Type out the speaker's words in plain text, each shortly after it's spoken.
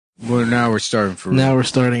Well, now we're starting for Now we're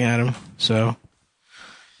starting, Adam. So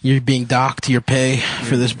you're being docked your pay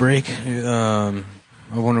for this break. I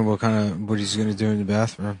wonder what he's gonna do in the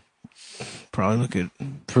bathroom. Probably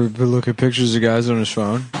Look at pictures of guys on his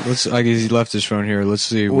phone. I guess he left his phone here. Let's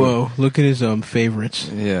see. Whoa! Look at his favorites.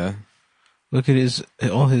 Yeah. Look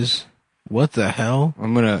at all his. What the hell?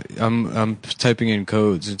 I'm typing in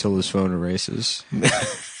codes until his phone erases.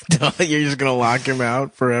 You're just gonna lock him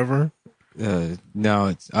out forever? No,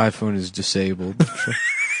 iPhone is disabled.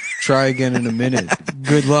 Try again in a minute.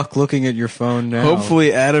 Good luck looking at your phone now.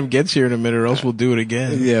 Hopefully Adam gets here in a minute, or else we'll do it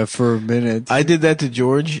again. Yeah, for a minute. I did that to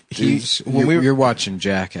George. You're watching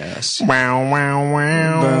Jackass. Wow, wow,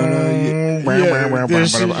 wow.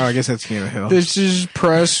 I guess that's King of the Hill. This is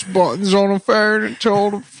press buttons on a phone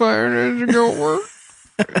until the phone isn't going to work.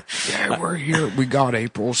 Yeah, we're here. We got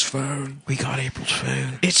April's phone. It's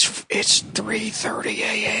 3:30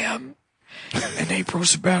 a.m. And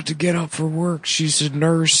April's about to get up for work. She's a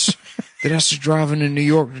nurse that has to drive into New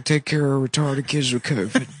York to take care of retarded kids with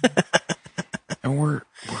COVID. And we're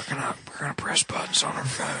gonna press buttons on her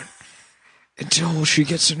phone until she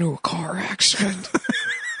gets into a car accident.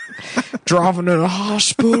 Driving to the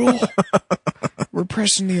hospital. We're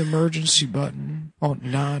pressing the emergency button on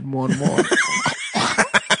 911.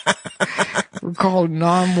 We're calling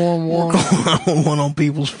 911. We're calling 911 on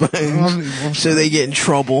people's phones so they get in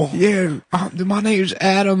trouble. Yeah, my name's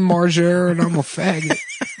Adam Marger and I'm a faggot.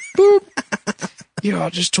 Boop. Yeah,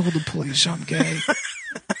 I just told the police I'm gay.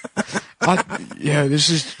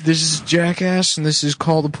 This is Jackass, and this is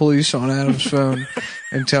call the police on Adam's phone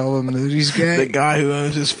and tell him that he's gay. The guy who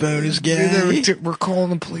owns his phone is gay. We're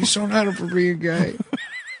calling the police on Adam for being gay.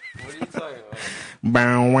 What are you talking about?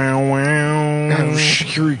 Bow, wow, wow. Oh,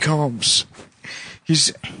 here he comes.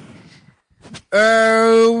 He's.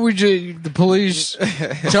 The police.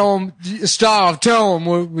 Tell him, stop, tell him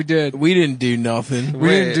what we did. We didn't do nothing. We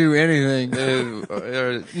didn't do anything.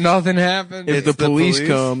 Nothing happened. If the police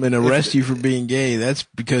come and arrest you for being gay, that's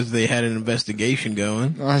because they had an investigation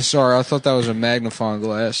going. I'm sorry, I thought that was a magnifying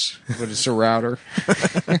glass, but it's a router.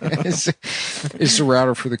 It's a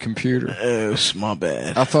router for the computer. Oh, my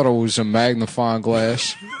bad. I thought it was a magnifying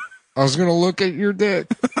glass. I was gonna look at your dick.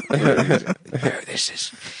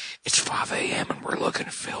 It's 5 a.m. and we're looking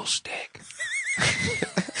at Phil's dick.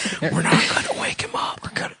 We're not gonna wake him up.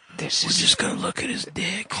 We're just gonna look at his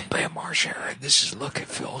dick. I'm Bam Marshall. This is look at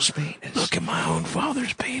Phil's penis. Look at my own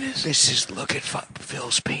father's penis. This is look at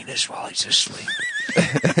Phil's penis while he's asleep.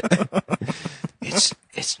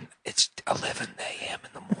 It's 11 a.m.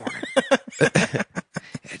 in the morning.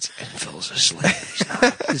 And Phil's asleep. He's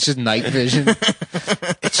not. It's just night vision.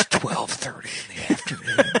 It's 12:30 in the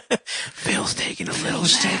afternoon. Phil's taking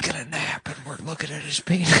a nap, and we're looking at his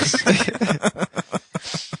penis.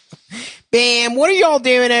 Bam, what are y'all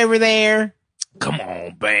doing over there? Come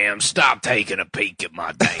on, Bam! Stop taking a peek at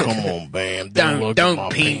my dick. Come on, Bam! Don't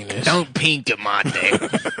peek at my dick.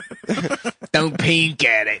 Don't pink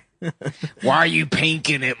at it. Why are you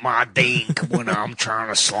pinking at my dink when I'm trying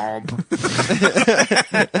to slump?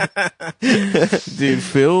 Dude,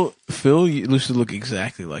 Phil used to look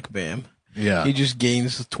exactly like Bam. Yeah. He just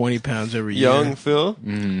gains 20 pounds every year. Young Phil?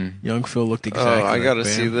 Mm-hmm. Young Phil looked exactly like Bam. I gotta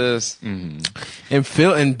see this.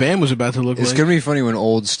 Mm-hmm. And Bam was about to look It's gonna be funny when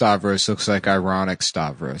old Stavros looks like ironic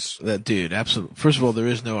Stavros. That dude, absolutely. First of all, there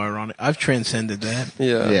is no ironic. I've transcended that.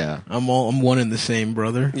 Yeah. I'm one and the same,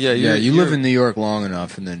 brother. Yeah, you live in New York long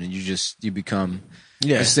enough, and then you become.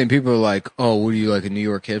 Yeah. It's the thing. People are like, "Oh, what are you, like a New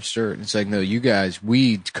York hipster?" And it's like, no, you guys,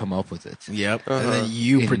 we come up with it. Yep. And then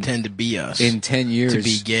you pretend to be us. In 10 years. To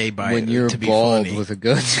be gay when you're to be bald funny. with a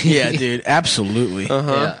goatee. Yeah, dude. Absolutely.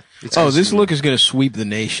 Yeah. This look is going to sweep the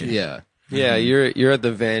nation. Yeah. Yeah, you're at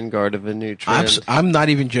the vanguard of a new trend. I'm not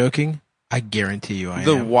even joking. I guarantee you I am.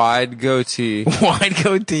 The wide goatee. Wide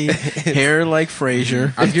goatee. Hair like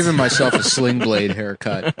Frasier. I've given myself a sling blade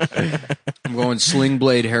haircut. I'm going sling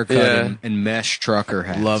blade haircut and mesh trucker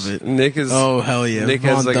hats. Love it. Nick is. Oh, hell yeah. Nick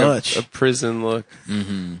Von has like Dutch. a prison look.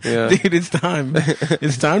 Mm-hmm. Yeah. Dude, it's time.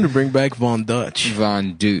 It's time to bring back Von Dutch.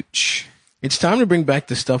 Von Dutch. It's time to bring back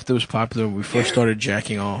the stuff that was popular when we first started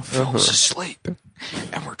jacking off. Phil's asleep,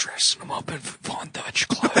 and we're dressing him up in Von Dutch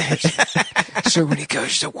clothes. So when he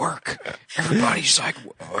goes to work, everybody's like,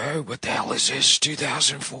 "Whoa, what the hell is this,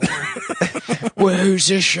 2004? Well, who's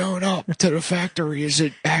this showing up to the factory? Is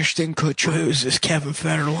it Ashton Kutcher? Who's this, Kevin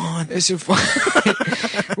Federline? Is it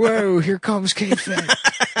whoa, here comes K-Fed."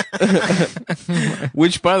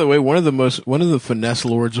 Which, by the way, one of the finesse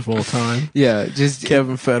lords of all time. Yeah, just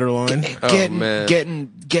Kevin Federline.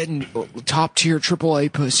 Getting top tier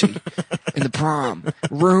AAA pussy in the prime. time,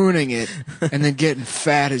 ruining it, and then getting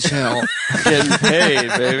fat as hell. Getting paid,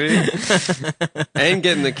 baby. And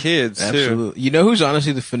getting the kids, too. Absolutely. You know who's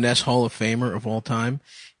honestly the finesse Hall of Famer of all time?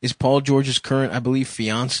 Is Paul George's current, I believe,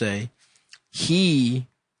 fiance. He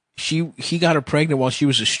got her pregnant while she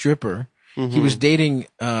was a stripper. Mm-hmm. He was dating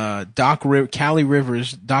Callie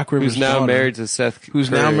Rivers, Doc Rivers' who's now daughter, married to Seth Curry. Who's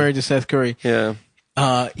now married to Seth Curry. Yeah.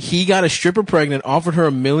 He got a stripper pregnant, offered her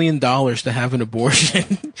 $1 million to have an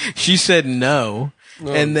abortion. She said no.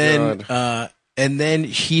 Oh, and then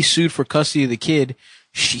he sued for custody of the kid.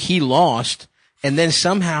 He lost. And then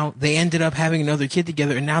somehow they ended up having another kid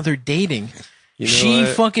together, and now they're dating. You know she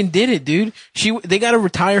what? Fucking did it, dude. They got to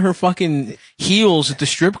retire her fucking heels at the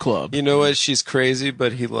strip club. You know what? She's crazy,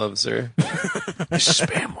 but he loves her. This is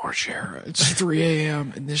Bam Margera. It's 3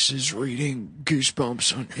 a.m. and this is reading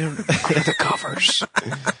Goosebumps under the covers.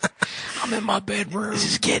 I'm in my bedroom.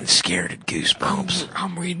 This is getting scared at Goosebumps.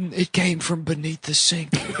 I'm reading. It came from beneath the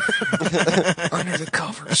sink under the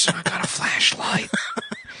covers. I got a flashlight.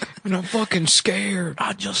 And I'm fucking scared.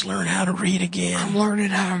 I just learned how to read again. I'm relearning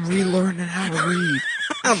how to read.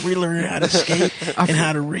 I'm relearning how to skate and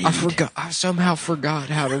how to read. I somehow forgot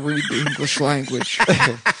how to read the English language.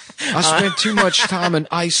 I spent too much time in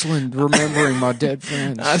Iceland remembering my dead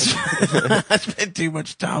friends. I spent too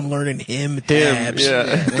much time learning hymn tabs.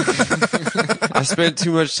 Yeah. I spent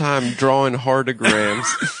too much time drawing heartograms.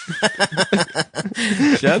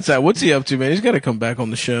 Shouts out. What's he up to, man? He's got to come back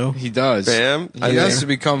on the show. He does. Bam. He has to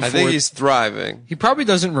become. I think he's thriving. He probably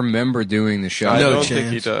doesn't remember doing the show. I don't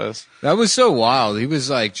think he does. That was so wild. He was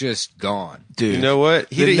like just gone. Dude. You know what?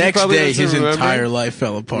 The next day, his entire life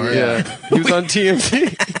fell apart. Yeah. He was on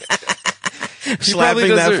TMZ.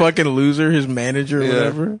 Slapping that fucking loser, his manager or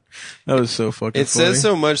whatever. That was so fucking funny. It says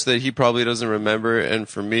so much that he probably doesn't remember, and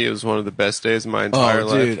for me, it was one of the best days of my entire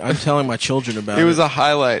life. Dude, I'm telling my children about it. It was a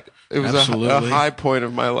highlight. It was Absolutely. a high point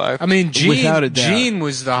of my life. I mean, Without a doubt. Gene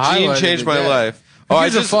was the highlight. Gene changed my life. I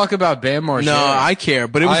gives a fuck about Bam Margera. No, I care,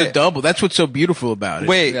 but it was a double. That's what's so beautiful about it.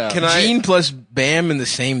 Wait, can I? Gene plus Bam in the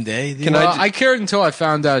same day. I cared until I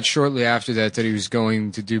found out shortly after that he was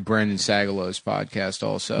going to do Brendan Sagalow's podcast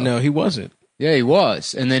also. No, he wasn't. Yeah, he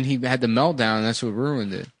was. And then he had the meltdown, and that's what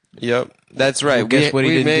ruined it. Yep, that's right. Well, guess what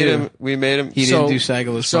he didn't do? We made him. He didn't do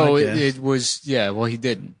Sagalow's podcast. So it was, well, he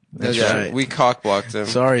didn't. That's right. We cockblocked him.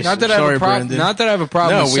 Sorry, not that I have a Brendan. Not that I have a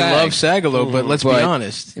problem with we love Sagalow, but let's be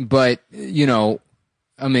honest. But,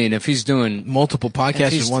 I mean, if he's doing multiple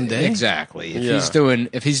podcasts in one day. Exactly.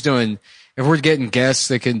 If we're getting guests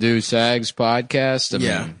that can do Sag's podcast, I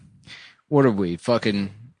mean, what are we?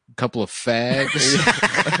 Fucking couple of fags?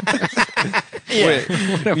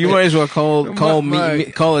 Yeah. You might as well call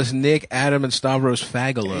us Nick, Adam, and Stavros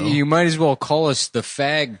Fagalo. You might as well call us the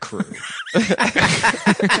Fag Crew.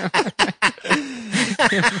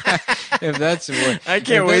 If that's what I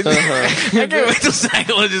can't wait. I can't wait till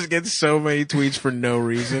Sagalo just gets so many tweets for no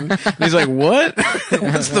reason. He's like, "What?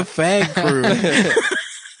 What's the Fag Crew?"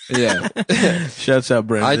 Yeah. Shouts out,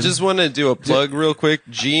 Brendan. I just want to do a plug real quick.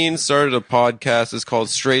 Gene started a podcast. It's called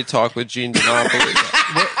Straight Talk with Gene Monopoly.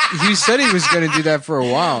 He said he was going to do that for a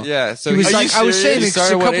while. Yeah, so he was like, I was saying, it's a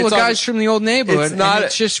couple of guys from the old neighborhood.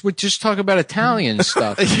 We just talk about Italian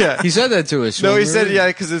stuff. Yeah, he said that to us. No, he said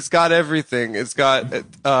because it's got everything. It's got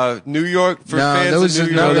New York for fans of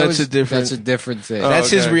New York. That's a different thing. That's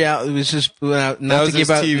his reality. It was just not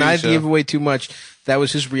to give away too much. That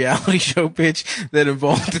was his reality show pitch that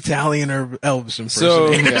involved Italian or Elvis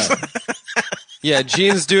impersonators. So, yeah,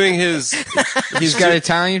 Gene's doing his. He's got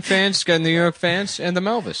Italian fans, he's got New York fans, and I'm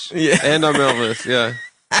Elvis. Yeah, and I'm Elvis. Yeah.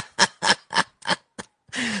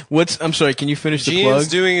 I'm sorry. Can you finish the plug? Gene's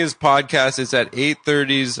doing his podcast. It's at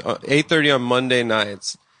 8:30 on Monday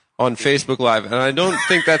nights on Facebook Live, and I don't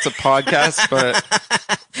think that's a podcast, but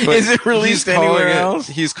is it released anywhere else?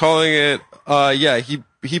 He's calling it.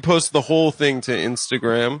 He posts the whole thing to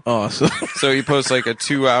Instagram. Awesome. So he posts like a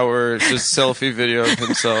 2-hour just selfie video of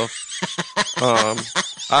himself.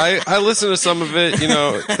 I listen to some of it.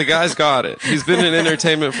 The guy's got it. He's been in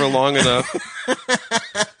entertainment for long enough.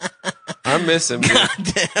 I miss him, dude. God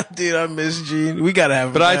damn, dude, I miss Gene. We gotta have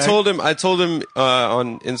him. But back. I told him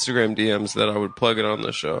on Instagram DMs that I would plug it on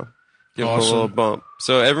the show. Give him a little bump.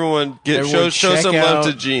 So everyone show some love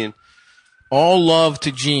to Gene. All love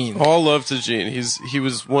to Gene. All love to Gene. He's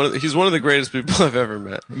one of the greatest people I've ever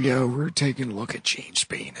met. Yo, we're taking a look at Gene's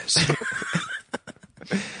penis.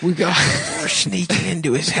 We're sneaking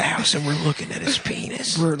into his house and we're looking at his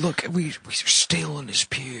penis. We're stealing his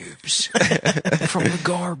pubes from the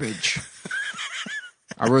garbage.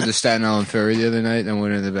 I rode the Staten Island Ferry the other night and I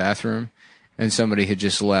went into the bathroom and somebody had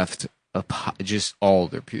just left just all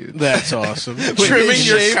their pubes. That's awesome. Trimming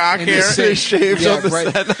your cock hair. Shaved on the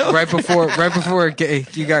right before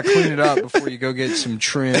you got to clean it up before you go get some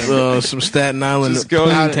trim. Some Staten Island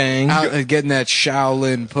poontang. Out getting that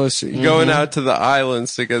Shaolin pussy. Going out to the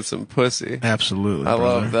islands to get some pussy. Absolutely. I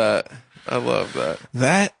love that. I love that.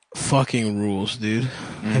 That fucking rules, dude.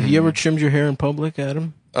 Have you ever trimmed your hair in public,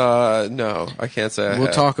 Adam? No, I can't say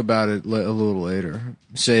We'll talk about it a little later.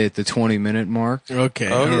 Say at the 20-minute mark. Okay.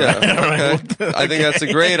 Oh, yeah. Okay. I think that's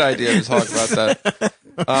a great idea to talk about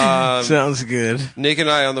that. Sounds good. Nick and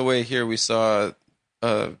I, on the way here, we saw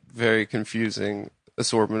a very confusing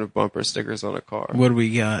assortment of bumper stickers on a car. What do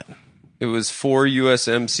we got? It was 4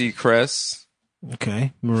 USMC crests.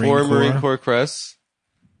 Okay. 4 Marine Corps crests.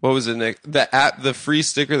 What was it, Nick? The free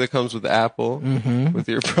sticker that comes with Apple with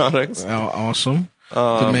your products. Oh, awesome.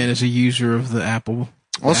 The man is a user of the Apple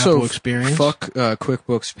experience. Fuck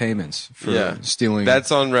QuickBooks payments for stealing.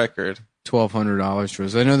 That's on record. $1,200 for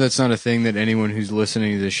us. I know that's not a thing that anyone who's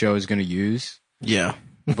listening to this show is going to use. Yeah.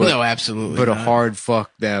 No, absolutely. But not. a hard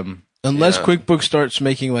fuck them. Unless QuickBooks starts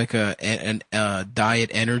making like a diet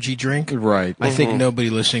energy drink, right? I think nobody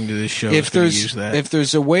listening to this show is going to use that. If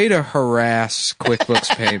there's a way to harass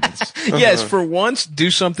QuickBooks payments, yes, for once, do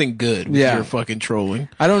something good with your fucking trolling.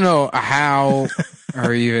 I don't know how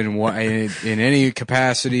or even in any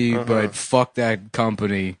capacity, but fuck that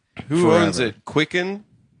company. Who owns it? Quicken?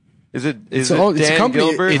 Is it Dan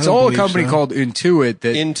Gilbert? It's all a company called Intuit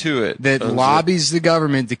that lobbies the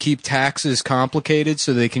government to keep taxes complicated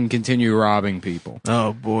so they can continue robbing people.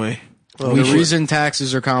 Oh boy. Well, the reason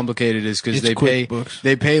taxes are complicated is because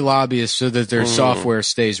they pay lobbyists so that their software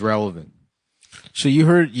stays relevant. So you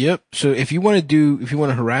heard, yep. So if you want to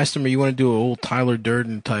harass them or you want to do a old Tyler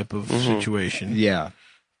Durden type of situation, whatever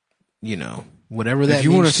that means to you. If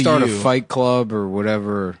you want to start a fight club or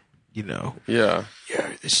whatever, yeah,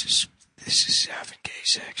 this is having gay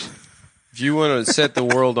sex. If you want to set the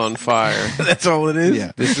world on fire, that's all it is.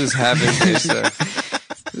 Yeah. This is having gay sex.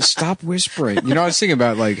 Stop whispering. I was thinking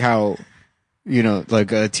about like how,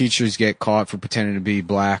 teachers get caught for pretending to be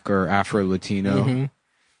black or Afro-Latino.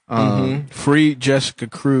 Free Jessica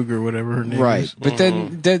Krug or whatever her name is.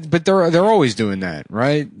 But but they're always doing that,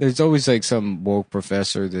 right? There's always like some woke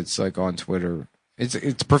professor that's like on Twitter.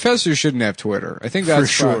 It's professors shouldn't have Twitter. I think that's for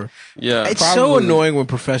sure. Yeah, it's so annoying when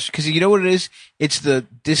professors, because you know what it is? It's the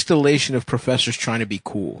distillation of professors trying to be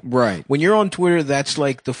cool. Right. When you're on Twitter, that's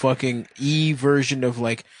like the fucking version of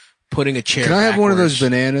like putting a chair. Can I have one of those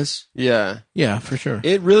bananas? Yeah. Yeah, for sure.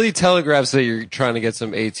 It really telegraphs that you're trying to get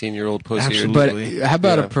some 18-year-old pussy. Absolutely. But how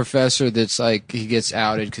about a professor that's like, he gets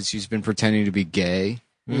outed because he's been pretending to be gay?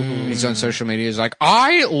 He's on social media. He's like,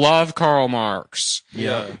 I love Karl Marx.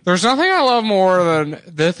 Yeah. There's nothing I love more than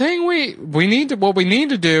the thing we need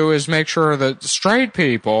to do is make sure that straight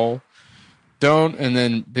people don't. And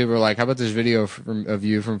then people are like, how about this video of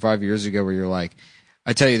you from 5 years ago where you're like,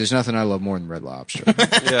 I tell you, there's nothing I love more than Red Lobster.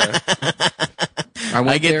 Yeah.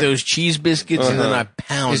 I get those cheese biscuits and then I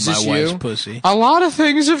pound my wife's pussy. A lot of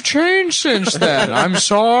things have changed since then. I'm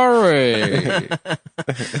sorry.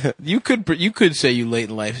 You could say you late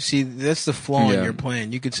in life. See, that's the flaw in your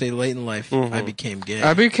plan. You could say late in life, I became gay.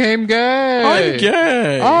 I became gay. I'm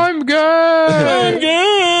gay. I'm gay. I'm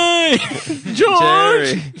gay. George,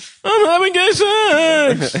 Jerry. I'm having gay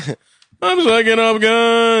sex. I'm sucking off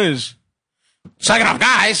guys. Sucking off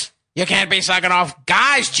guys? You can't be sucking off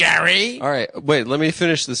guys, Jerry. All right, wait, let me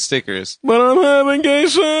finish the stickers. But I'm having gay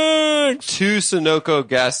sex. 2 Sunoco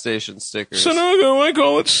gas station stickers. Sunoco, I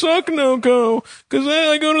call it Sucknoco, because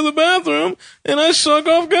I go to the bathroom and I suck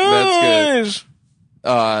off guys.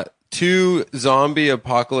 That's good. 2 Zombie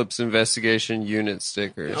Apocalypse Investigation Unit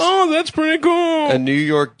stickers. Oh, that's pretty cool. A New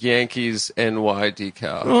York Yankees NY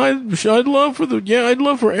decal. Oh, I'd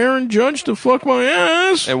love for Aaron Judge to fuck my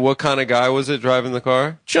ass. And what kind of guy was it driving the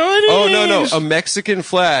car? Chinese. Oh, no. A Mexican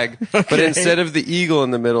flag. Okay. But instead of the eagle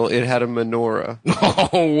in the middle, it had a menorah.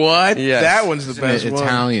 Oh, what? Yes. That one's the best one.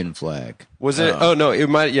 Italian flag. Was it? Oh, no, it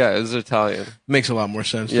might, it was Italian. Makes a lot more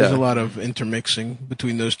sense. Yeah. There's a lot of intermixing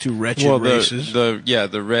between those two wretched races.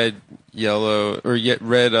 The red, yellow, or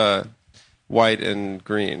red, white, and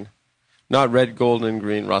green. Not red, gold, and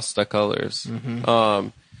green, Rasta colors.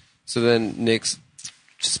 So then Nick's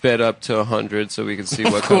sped up to 100 so we could see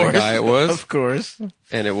what kind of guy it was. Of course.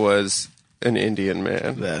 And it was an Indian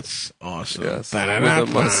man. That's awesome. Yes. With a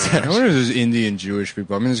mustache. I wonder if there's Indian Jewish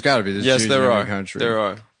people. I mean, there's got to be. Yes, there are. Country. There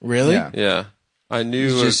are. Really? Yeah. I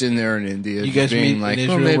knew. He's just in there in India. You guys being meet like, in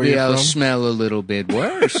Israel, well, where maybe you're I'll from? smell a little bit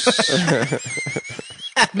worse.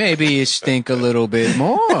 Maybe you stink a little bit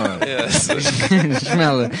more. Yeah. Yes.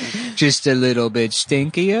 Smell it. Just a little bit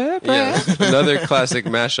stinky up. Yes. Another classic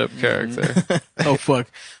mashup character. Oh fuck!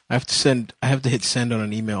 I have to hit send on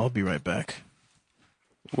an email. I'll be right back.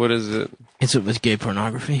 What is it? It's gay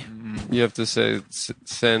pornography. You have to say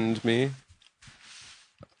send me.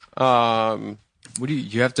 What do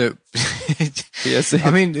you have to? Yes. I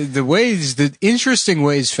mean, the interesting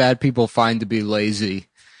ways fat people find to be lazy.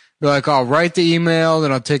 They're like, I'll write the email,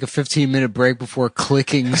 then I'll take a 15-minute break before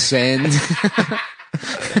clicking send.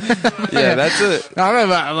 Yeah, that's it.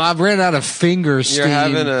 I ran out of finger steam.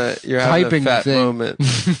 You're having a fat thing. moment.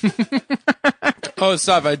 Oh,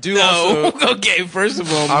 stop! I do also. Okay, first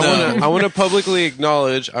of all, I want to publicly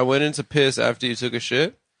acknowledge I went into piss after you took a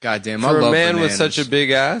shit. Goddamn, For I love a man bananas. with such a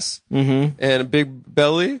big ass and a big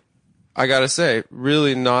belly, I gotta say,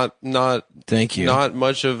 really not. Thank you. Not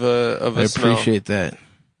much of a I smell. appreciate that.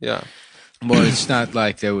 Yeah. Well, it's not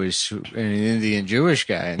like there was an Indian Jewish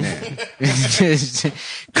guy in there just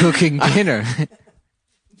cooking dinner.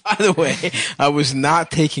 By the way, I was not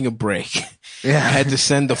taking a break. Yeah. I had to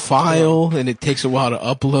send the file, and it takes a while to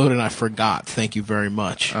upload, and I forgot. Thank you very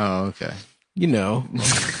much. Oh, okay. You know.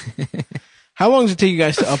 How long does it take you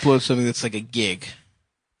guys to upload something that's like a gig?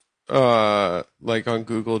 Like on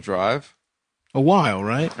Google Drive. A while,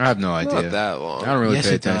 right? I have no idea. Not that long. I don't really Yes,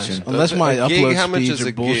 pay it does. attention. Unless my A gig, upload how much speeds is are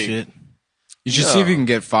a gig? bullshit. You should see if you can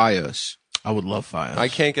get Fios. I would love files. I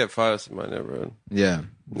can't get files in my neighborhood. Yeah.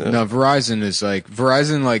 No. No, Verizon is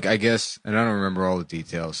like, I guess, and I don't remember all the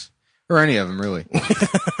details. Or any of them, really.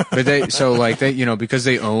 But because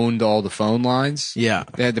they owned all the phone lines, Yeah.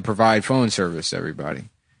 they had to provide phone service to everybody.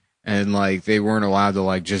 And, like, they weren't allowed to,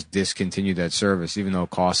 like, just discontinue that service, even though it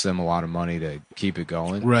cost them a lot of money to keep it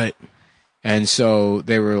going. Right. And so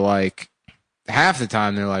they were like, half the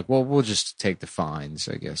time they're like, well, we'll just take the fines,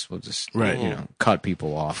 I guess. We'll just, cut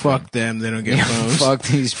people off. Fuck them. They don't get phones. Fuck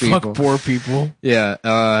these people. Fuck poor people.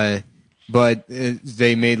 Yeah. But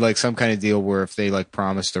they made like some kind of deal where if they like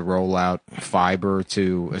promised to roll out fiber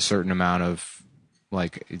to a certain amount of,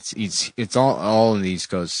 like, it's all in the East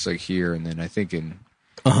Coast, it's like here, and then I think in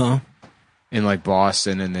like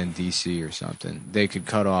Boston and then DC or something, they could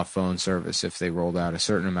cut off phone service if they rolled out a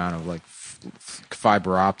certain amount of like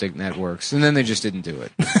fiber optic networks, and then they just didn't do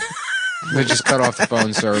it. They just cut off the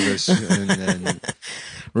phone service, and then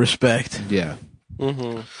Respect. yeah.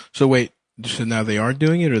 Mm-hmm. So wait, so now they are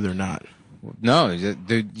doing it or they're not? No,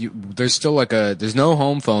 there's still like there's no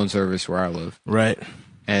home phone service where I live, Right.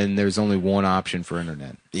 and there's only one option for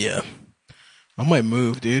internet. Yeah. I might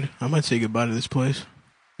move, dude. I might say goodbye to this place.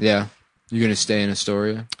 Yeah, you're gonna stay in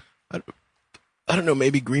Astoria. I don't know,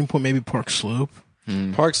 maybe Greenpoint, maybe Park Slope.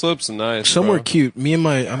 Park Slope's nice. Somewhere bro. cute. Me and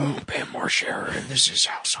my Ben Marshera, and this is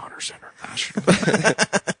House Hunters International.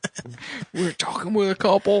 We're talking with a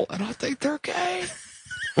couple, and I think they're gay.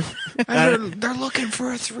 And they're looking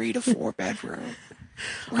for a 3 to 4 bedroom.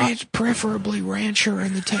 Preferably rancher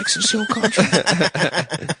in the Texas Hill Country.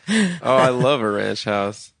 Oh, I love a ranch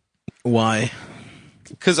house. Why?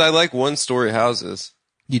 Because I like one-story houses.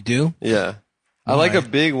 You do? Yeah. I like a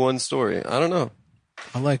big one-story. I don't know.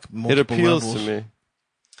 I like It multiple appeals levels. to me.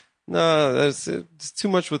 No, it's too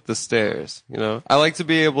much with the stairs, you know? I like to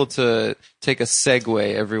be able to take a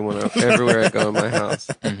Segway everywhere I go in my house.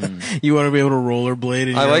 You want to be able to rollerblade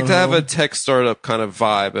in I your like own to have a home? tech startup kind of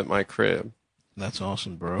vibe at my crib. That's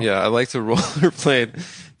awesome, bro. Yeah, I like to rollerblade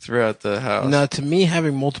throughout the house. Now, to me,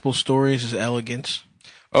 having multiple stories is elegance.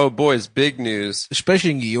 Oh, boys, big news.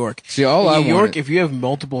 Especially in New York. See, all in I New York, wanted- if you have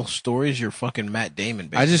multiple stories, you're fucking Matt Damon,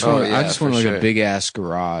 baby. I just Oh, want, yeah, I just for want like sure. a big ass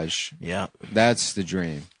garage. Yeah, That's the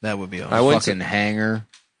dream. that would be awesome. I went Fucking hangar,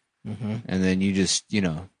 Mm-hmm. and then you just,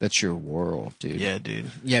 that's your world, dude. Yeah, dude.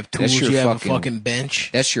 You have That's tools, your you have fucking- a fucking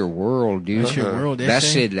bench. That's your world, dude. That's your world.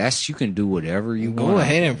 That's it. That's you can do whatever you want. Go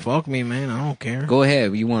ahead and fuck me, man. I don't care. Go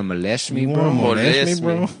ahead. You want to molest me, You bro? wanna molest me, Molest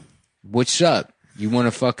bro? me. What's up? You want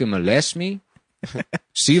to fucking molest me?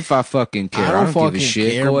 See if I fucking care. I I don't don't give a fucking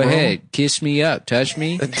shit. care, Go bro. ahead. Kiss me up. Touch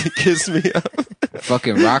me. Kiss me up.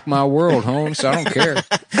 Fucking rock my world, Holmes. I don't care.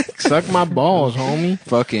 Suck my balls, homie.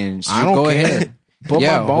 Fucking I don't go care. ahead. Put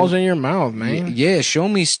Yeah, my balls in your mouth, man. Yeah, show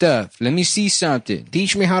me stuff. Let me see something.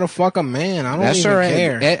 Teach me how to fuck a man. I don't That's even all right.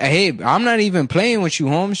 care. Hey, I'm not even playing with you,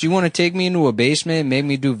 Holmes. You want to take me into a basement and make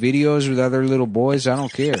me do videos with other little boys? I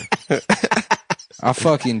don't care. I'll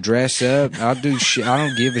fucking dress up. I'll do shit. I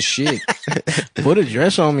don't give a shit. Put a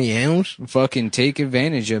dress on me, Helms. Fucking take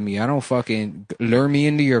advantage of me. I don't fucking lure me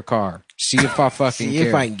into your car. See if I fucking See care.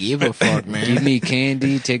 if I give a fuck, man. Give me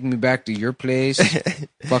candy. Take me back to your place.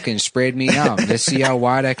 Fucking spread me out. Let's see how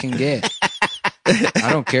wide I can get.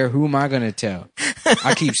 I don't care. Who am I gonna tell?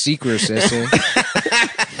 I keep secrets, that's it.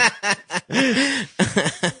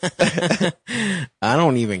 I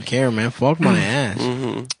don't even care, man. Fuck my ass.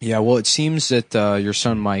 Mm-hmm. Yeah, well, it seems that your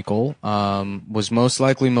son Michael was most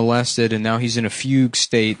likely molested, and now he's in a fugue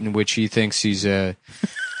state in which he thinks he's a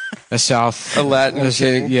Latin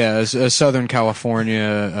king. Yeah, a Southern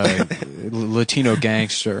California Latino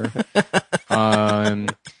gangster.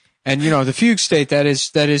 And the fugue state that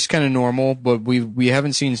is kind of normal, but we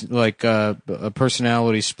haven't seen like a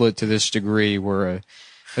personality split to this degree where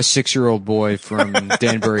a 6-year-old boy from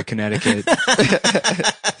Danbury, Connecticut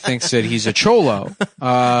thinks that he's a cholo.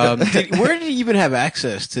 Where did he even have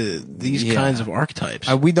access to these kinds of archetypes?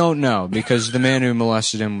 We don't know, because the man who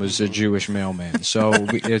molested him was a Jewish mailman. So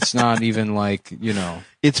it's not even like,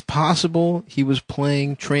 It's possible he was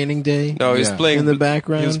playing Training Day. No, he's playing in the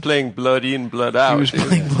background. He was playing Blood In, Blood Out. He was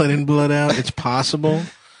playing Blood In, Blood Out. It's possible,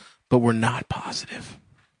 but we're not positive.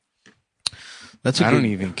 I don't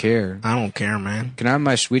even care. I don't care, man. Can I have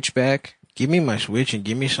my Switch back? Give me my Switch and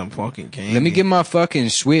give me some fucking candy. Let me get my fucking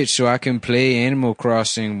Switch so I can play Animal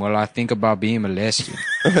Crossing while I think about being molested.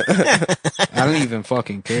 I don't even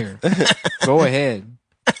fucking care. Go ahead.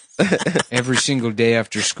 Every single day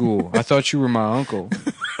after school. I thought you were my uncle.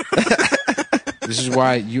 This is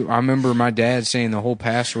why I remember my dad saying the whole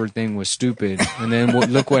password thing was stupid. And then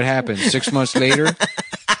look what happened. 6 months later,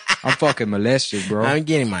 I'm fucking molested, bro. I'm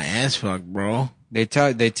getting my ass fucked, bro. They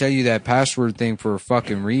tell you that password thing for a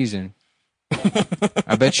fucking reason.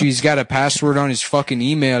 I bet you he's got a password on his fucking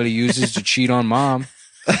email he uses to cheat on mom.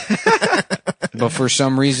 But for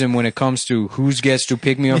some reason, when it comes to who gets to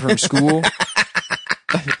pick me up from school,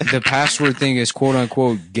 the password thing is quote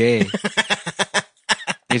unquote gay.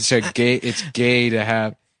 It's gay to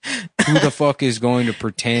have. Who the fuck is going to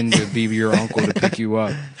pretend to be your uncle to pick you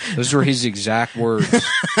up? Those were his exact words.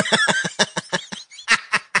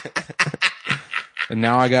 And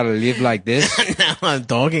now I gotta live like this? Now I'm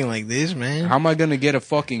talking like this, man. How am I gonna get a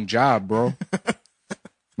fucking job, bro?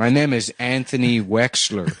 My name is Anthony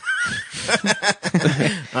Wexler.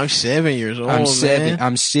 I'm 7 years old, I'm 7. man.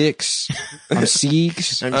 I'm 6. I'm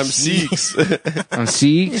 6. I'm 6. I'm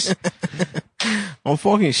 6. I'm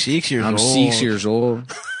fucking 6 years old. I'm 6 years old.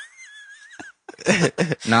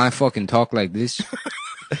 Now I fucking talk like this.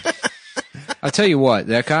 I'll tell you what,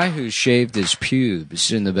 that guy who shaved his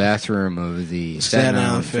pubes in the bathroom of the Staten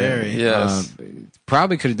Island Ferry, Yes.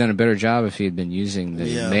 Probably could have done a better job if he had been using the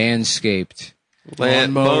Manscaped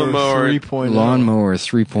Lawnmower 3.0. Lawnmower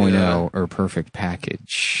 3.0 or Perfect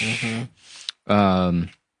Package. Mm-hmm.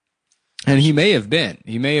 And he may have been.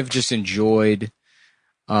 He may have just enjoyed.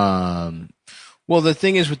 Well, the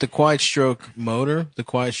thing is with the quiet stroke motor, the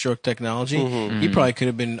quiet stroke technology, he probably could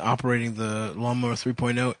have been operating the Lawnmower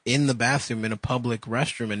 3.0 in the bathroom in a public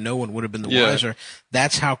restroom and no one would have been the wiser.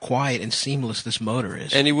 That's how quiet and seamless this motor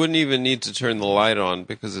is. And he wouldn't even need to turn the light on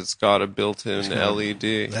because it's got a built-in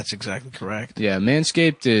LED. That's exactly correct. Yeah,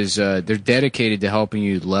 Manscaped is, they're dedicated to helping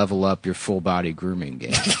you level up your full body grooming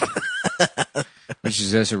game.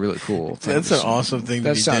 That's a really cool thing. That's an awesome thing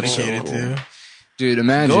to be dedicated to. Dude,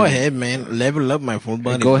 imagine. Go ahead, man. Level up my full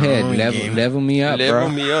body. Go ahead. Level me up, Level bro.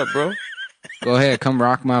 me up, bro. Go ahead. Come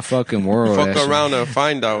rock my fucking world. Fuck around and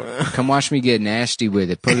find out. Come watch me get nasty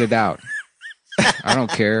with it. Pull it out. I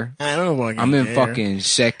don't care. I don't fucking I'm in care. fucking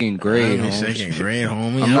second grade, I'm in homie. second grade,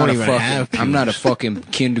 homie. I'm not a fucking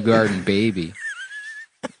kindergarten baby.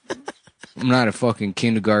 I'm not a fucking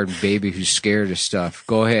kindergarten baby who's scared of stuff.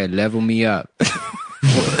 Go ahead. Level me up.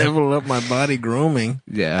 Level up my body grooming.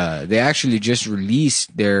 Yeah, they actually just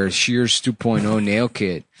released their Shears 2.0 nail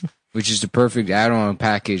kit, which is the perfect add-on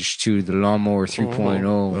package to the Lawnmower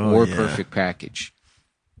 3.0 or Perfect Package.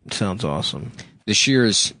 Sounds awesome. The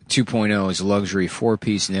Shears 2.0 is a luxury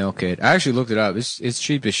 4-piece nail kit. I actually looked it up. It's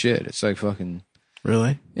cheap as shit. It's like fucking...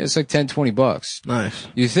 Really? Yeah, it's like $10-$20. Nice.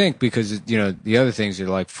 You think, because, the other things are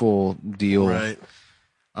like full deal. Right.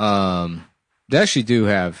 They actually do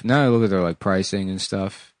have, now I look at their like pricing and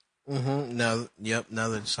stuff. Mm-hmm. Now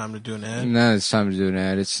that it's time to do an ad. Now it's time to do an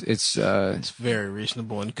ad. It's very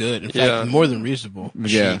reasonable and good. In fact, more than reasonable.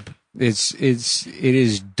 Yeah. Cheap. It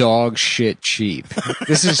is dog shit cheap.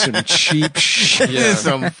 This is some cheap shit. This is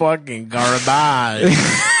some fucking garbage.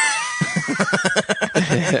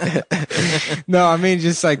 No, I mean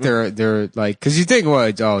just like they're like, because you think, well,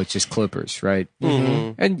 it's just clippers, right?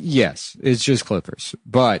 Mm-hmm. And yes, it's just clippers,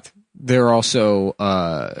 but they're also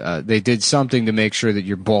they did something to make sure that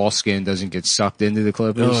your ball skin doesn't get sucked into the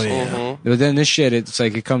clippers. Oh yeah. Mm-hmm. But then this shit, it's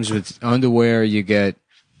like it comes with underwear. You get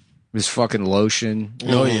this fucking lotion.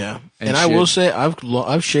 Oh yeah. And I will say,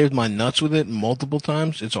 I've shaved my nuts with it multiple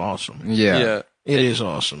times. It's awesome. Yeah. It is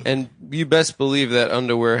awesome. And you best believe that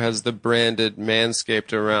underwear has the branded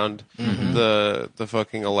Manscaped around the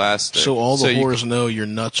fucking elastic. So all the whores know your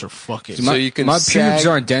nuts are fucking. So you can my sag- pubes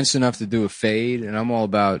aren't dense enough to do a fade, and I'm all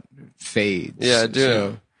about fades. Yeah, dude.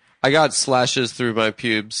 So, I got slashes through my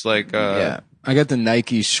pubes, like yeah. I got the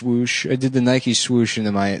Nike swoosh. I did the Nike swoosh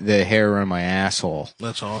into the hair on my asshole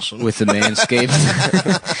That's awesome. with the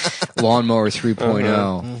Manscaped Lawnmower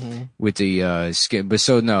 3.0 with the skin. But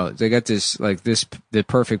so no, they got this the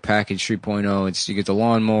perfect package 3.0. It's you get the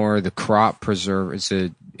lawnmower, the crop preserve. It's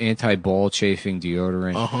a anti-ball chafing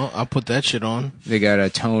deodorant. I'll put that shit on. They got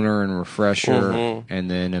a toner and refresher,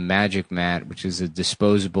 and then a magic mat, which is a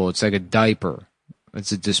disposable. It's like a diaper.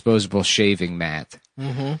 It's a disposable shaving mat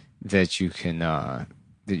that you can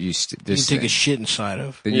you can take a shit inside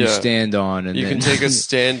of. that you stand on, and you then can take a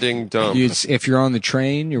standing dump. if you're on the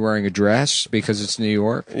train, you're wearing a dress because it's New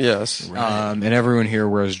York. Yes. And everyone here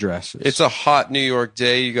wears dresses. It's a hot New York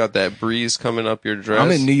day. You got that breeze coming up your dress.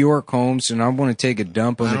 I'm in New York, Holmes, and I want to take a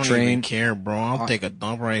dump on I the don't train. even care, bro. I'll take a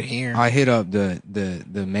dump right here. I hit up the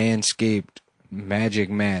Manscaped magic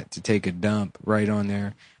mat to take a dump right on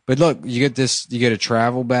there. But look, you get a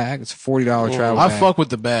travel bag. It's a $40 travel I bag. fuck with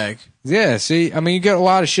the bag. Yeah, see, I mean, you get a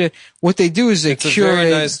lot of shit. What they do is it's curate. a very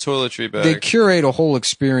nice toiletry bag. They curate a whole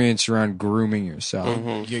experience around grooming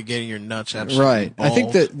yourself. You're getting your nuts absolutely Right. I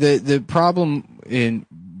think bald. that the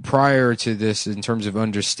problem prior to this, in terms of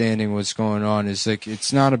understanding what's going on, is like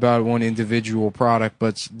it's not about one individual product,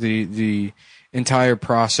 but the entire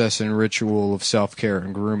process and ritual of self-care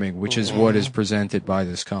and grooming, which is what is presented by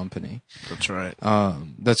this company. That's right.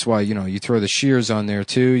 That's why, you throw the shears on there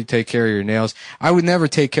too. You take care of your nails. I would never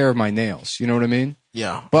take care of my nails. You know what I mean?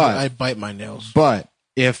 Yeah. But- I bite my nails. But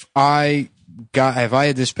if I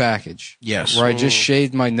had this package, Yes. where I just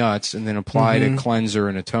shaved my nuts and then applied a cleanser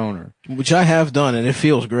and a toner, Which I have done, and it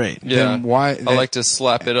feels great. yeah. then why? I like to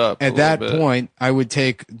slap it up. At that point, I would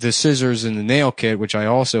take the scissors and the nail kit, which I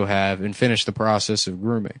also have, and finish the process of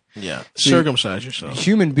grooming. Yeah. Circumcise yourself.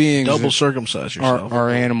 Human beings Double circumcise yourself. are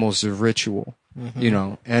animals of ritual,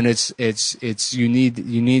 and it's you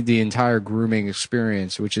need the entire grooming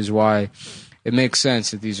experience, which is why it makes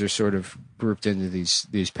sense that these are sort of grouped into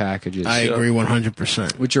these packages. I agree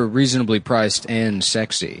 100%. which are reasonably priced and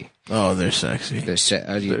sexy. Oh, they're sexy. They're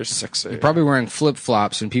They're sexy. You're probably wearing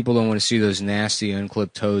flip-flops, and people don't want to see those nasty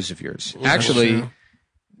unclipped toes of yours. Actually,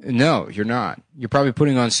 no, you're not. You're probably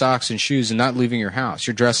putting on socks and shoes and not leaving your house.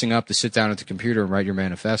 You're dressing up to sit down at the computer and write your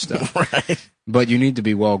manifesto. Right. But you need to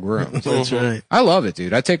be well-groomed. That's right. I love it,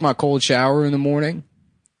 dude. I take my cold shower in the morning.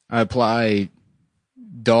 I apply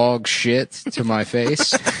dog shit to my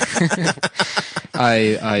face.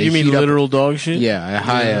 I You mean heat up- literal dog shit?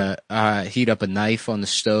 Yeah, I heat up a knife on the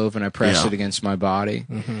stove and I press Yeah. it against my body,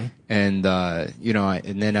 and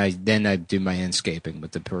then I do my landscaping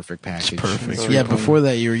with the perfect package. Perfect. Yeah, before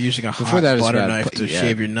that you were using a hot that, it's butter about- knife to yeah.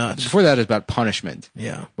 shave your nuts. Before that, it's about punishment.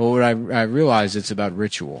 Yeah. But what I realized, it's about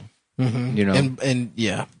ritual. You know, And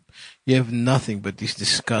yeah, you have nothing but these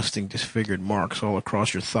disgusting, disfigured marks all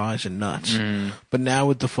across your thighs and nuts. But now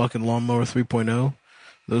with the fucking lawnmower 3.0,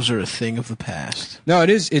 those are a thing of the past. no, it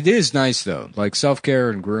is nice though. Like self-care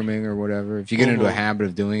and grooming or whatever. If you get into a habit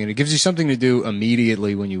of doing it, it gives you something to do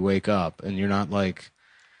immediately when you wake up, and you're not like,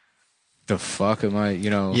 the fuck am I?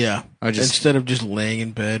 Yeah. Instead of just laying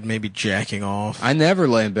in bed, maybe jacking off. I never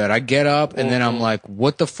lay in bed. I get up and then I'm like,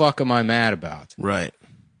 what the fuck am I mad about? Right.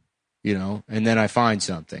 And then I find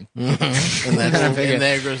something. And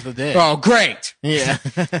there goes the day. Oh, great. Yeah.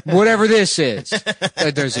 Whatever this is.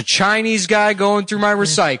 There's a Chinese guy going through my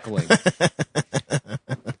recycling.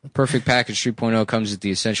 Perfect Package 3.0 comes with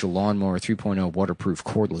the essential lawnmower 3.0 waterproof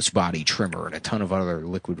cordless body trimmer and a ton of other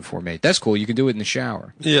liquid formate. That's cool. You can do it in the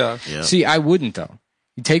shower. Yeah. See, I wouldn't though.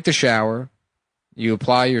 You take the shower, you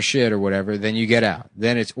apply your shit or whatever, then you get out.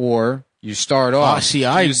 Then you start off.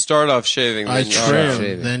 You start off shaving. I then you trim,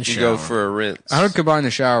 shower. then You shower. go for a rinse. I don't combine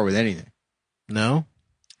the shower with anything. No?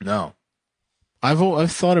 No.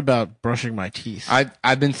 I've thought about brushing my teeth.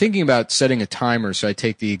 I've been thinking about setting a timer so I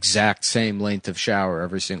take the exact same length of shower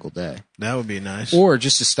every single day. That would be nice. Or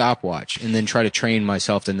just a stopwatch and then try to train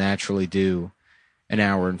myself to naturally do an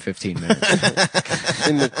hour and 15 minutes.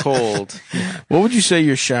 In the cold. What would you say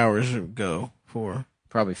your showers go for?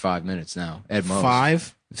 Probably 5 minutes now at most.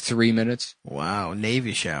 5? 3 minutes. Wow,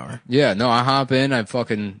 Navy shower. Yeah, no, I hop in, I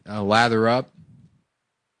fucking lather up.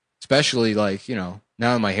 Especially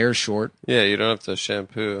now that my hair's short. Yeah, you don't have to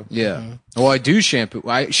shampoo. Yeah. Well, I do shampoo.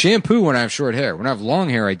 I shampoo when I have short hair. When I have long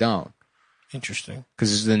hair, I don't. Interesting.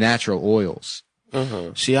 Because it's the natural oils.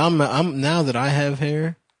 See, I'm now that I have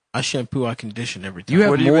hair, I shampoo, I condition every time. You have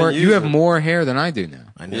What have you been more. You have using? more hair than I do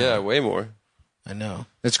now. I know. Yeah, way more. I know.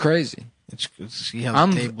 That's crazy. It's see how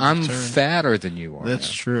the tables I'm turn. fatter than you are.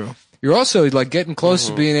 That's true. You're also like getting close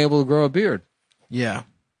to being able to grow a beard. Yeah.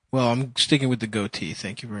 Well, I'm sticking with the goatee.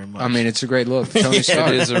 Thank you very much. I mean, it's a great look. Tony Stark.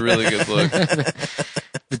 It is a really good look.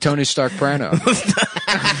 The Tony Stark Prano.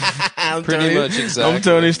 Pretty much exactly. I'm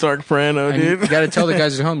Tony Stark Prano, And dude. you got to tell the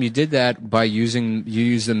guys at home you did that by you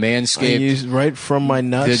use the I Manscaped, use right from my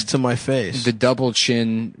nuts to my face. the double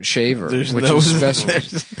chin shaver, There's which no- is special.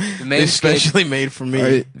 there's- The It's specially made for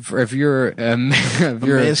me. if you're a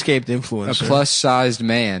Manscaped a influencer. plus-sized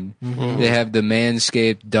man, they have the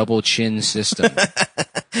Manscaped double chin system.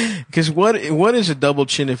 Because what is a double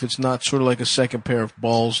chin if it's not sort of like a second pair of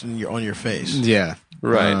balls on your face? Yeah.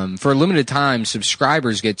 Right. For a limited time,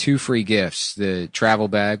 subscribers get 2 free gifts. The travel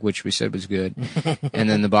bag, which we said was good, and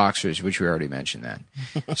then the boxers, which we already mentioned that.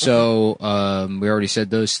 So we already said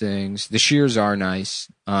those things. The shears are nice.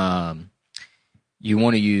 You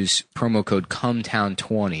want to use promo code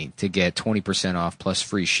CumTown20 to get 20% off plus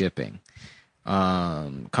free shipping.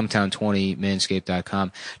 CumTown20,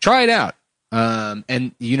 manscaped.com. Try it out. And,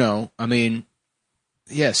 I mean...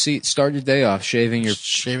 Yeah, start your day off shaving your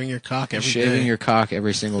cock every day. Shaving your cock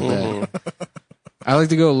every single day. I like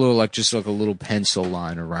to go a little pencil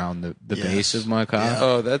line around the base of my cock. Yeah.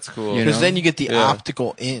 Oh, that's cool. You know? Because then you get the Yeah.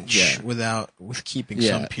 optical inch Yeah. with keeping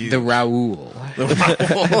Yeah, some pubes. the Raoul.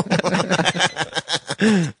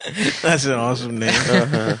 That's an awesome name.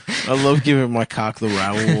 I love giving my cock the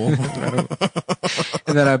Raoul.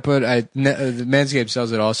 And then Manscaped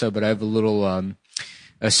sells it also, but I have a little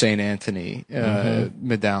a St. Anthony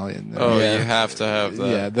medallion. Oh, you have to have that.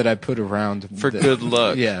 Yeah, that I put around For good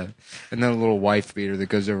luck. Yeah, and then a little wife beater that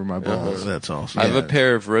goes over my balls. That's awesome. I have a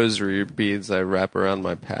pair of rosary beads I wrap around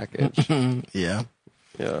my package. Yeah.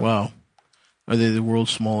 Yeah. Wow. Are they the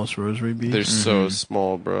world's smallest rosary beads? They're so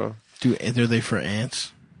small, bro. Are they for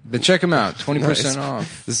ants? But check them out, 20%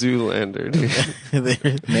 off. Zoolander, dude.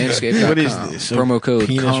 Manscaped.com. What is this? Promo code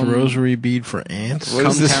penis rosary bead for ants? What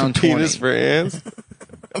is this? Cum Town Penis 20. for ants?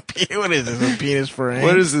 What is this? A penis for ants?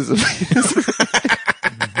 What is this? A penis?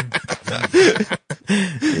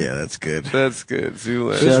 Yeah, that's good. That's good.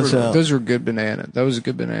 Zoolander. Those were good banana. That was a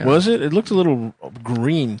good banana. Was it? It looked a little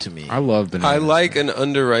green to me. I love bananas. I like an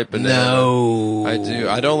underripe banana. No. I do.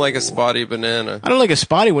 I don't like a spotty banana. I don't like a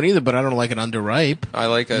spotty one either, but I don't like an underripe. I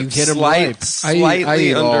like a You hit 'em ripe.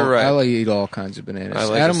 slightly underripe. I eat all kinds of bananas. I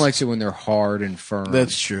like Adam a- likes it when they're hard and firm.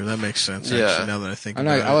 That's true. That makes sense, Yeah. actually, now that I think I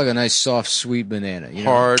about like, I like a nice, soft, sweet banana. You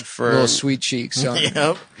know? Hard, firm. Little sweet cheeks. Son. it.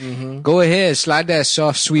 Yep. Go ahead, slide that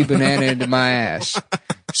soft, sweet banana into my ass.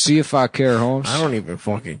 See if I care, Holmes. I don't even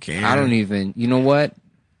fucking care. I don't even. You know what?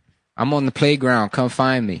 I'm on the playground. Come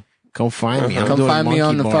find me. Come find me. I'm Come doing find me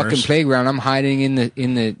on the monkey bars. fucking playground. I'm hiding in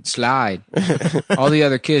the slide. All the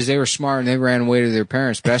other kids, they were smart and they ran away to their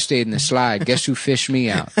parents, but I stayed in the slide. Guess who fished me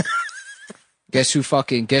out?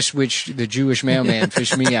 Guess which the Jewish mailman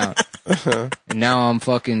fished me out? And now I'm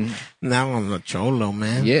fucking, Now I'm a cholo,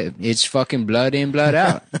 man. yeah, it's fucking blood in, blood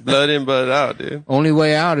out. Blood in, blood out, dude. Only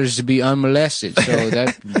way out is to be unmolested. So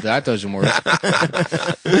that doesn't work.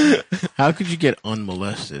 How could you get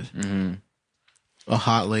unmolested? Mm-hmm. A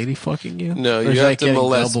hot lady fucking you? No, Or you is have that to getting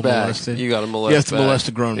molest double back. molested? You got to molest You have to back. molest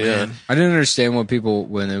a grown man. I didn't understand when they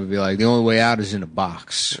would be like, the only way out is in a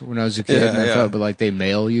box. When I was a kid, Yeah, and I yeah. felt like they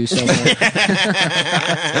mail you somewhere.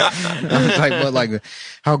 like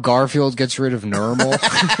how Garfield gets rid of Nermal.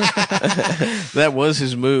 That was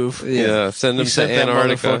his move. Yeah, send He them to sent that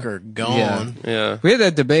Antarctica. motherfucker gone. Yeah. We had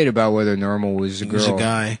that debate about whether Nermal was a He girl. was a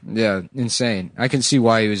guy. Yeah, insane. I can see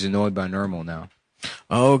why he was annoyed by Nermal now.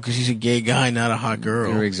 Oh, because he's a gay guy, not a hot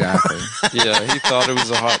girl. Exactly. Yeah, he thought it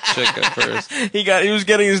was a hot chick at first. He was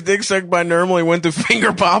getting his dick sucked by Nermal. He went to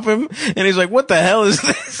finger pop him, and he's like, "What the hell is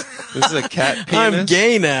this? This is a cat penis. I'm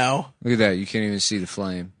gay now." Look at that. You can't even see the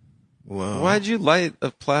flame. Whoa. Why'd you light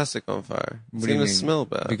a plastic on fire? It's What do you gonna mean? smell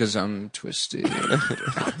bad. Because I'm twisted.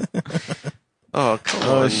 Oh, come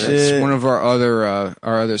on. shit. Nick. One of our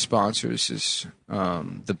other sponsors is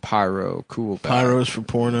the Pyro Cool Bag. Pyros for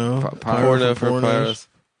porno. Porno for pornos. pyros.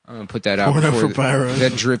 I'm gonna put that out. Porno before for pyros.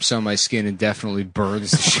 That drips on my skin and definitely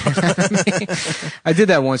burns the shit out of me. I did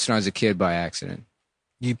that once when I was a kid by accident.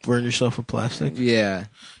 You burn yourself with plastic? Yeah.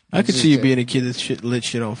 I could see you being a kid that lit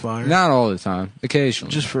shit on fire. Not all the time.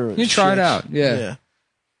 Occasionally. Just for You try it shits. out. Yeah.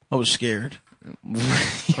 I was scared. I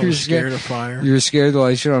You're was scared of fire. You were scared to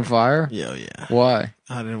light shit on fire? Yeah, yeah. Why?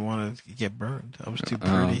 I didn't want to get burned. I was too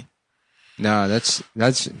pretty. No,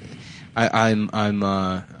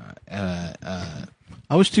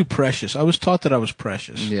 I was too precious. I was taught that I was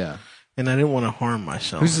precious. yeah. And I didn't want to harm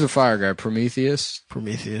myself. Who's the fire guy? Prometheus?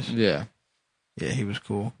 Prometheus? Yeah. Yeah, he was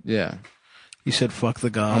cool. Yeah. You said fuck the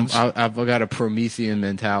gods. I've got a Promethean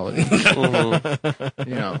mentality.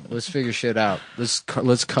 Let's figure shit out. Let's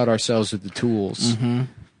cut ourselves with the tools. Mm-hmm.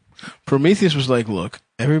 Prometheus was like, look,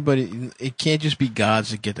 everybody, it can't just be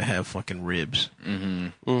gods that get to have fucking ribs. Mm-hmm.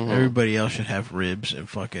 Mm-hmm. Everybody else should have ribs and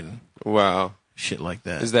fucking shit like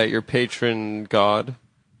that. Is that your patron god?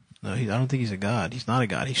 No, I don't think he's a god. He's not a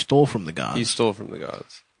god. He stole from the gods. He stole from the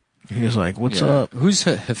gods. He was like, "What's up?" Who's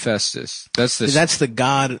Hephaestus? That's the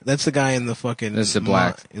god. That's the guy in the fucking. That's the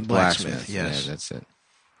blacksmith. Yes, yeah, that's it.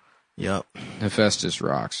 Yep. Hephaestus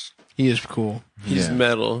rocks. He is cool. He's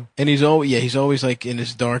metal, and he's always like in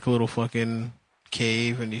this dark little fucking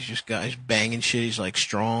cave, and he's banging shit. He's like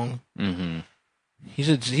strong. Mm-hmm.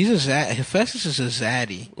 Hephaestus is a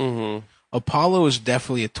zaddy. Mm-hmm. Apollo is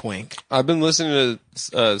definitely a twink. I've been listening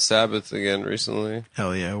to Sabbath again recently.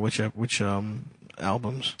 Hell yeah! Which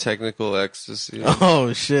albums? Technical Ecstasy.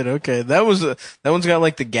 Oh shit! Okay, that one's got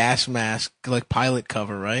like the gas mask, like pilot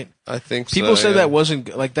cover, right? I think so. People said that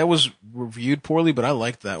wasn't like that was reviewed poorly, but I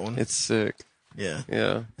liked that one. It's sick. Yeah,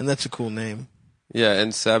 yeah, and that's a cool name. Yeah,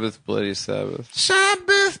 and Sabbath, Bloody Sabbath.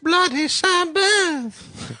 Sabbath, Bloody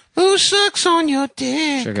Sabbath. Who sucks on your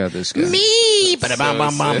dick? Check out this guy. Me. I'm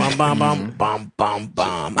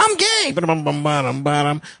gay.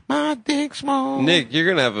 My dick's small. Nick, you're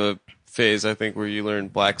gonna have a phase, I think, where you learn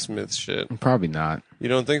blacksmith shit. Probably not. You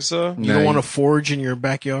don't think so? You don't want to forge in your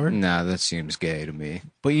backyard? Nah, that seems gay to me.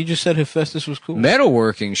 But you just said Hephaestus was cool.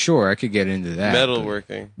 Metalworking, sure, I could get into that.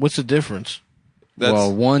 Metalworking. What's the difference?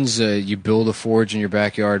 Well, one's you build a forge in your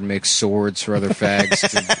backyard and make swords for other fags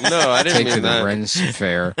to no, I didn't take mean to that. the Rens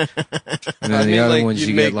fair. And then the other ones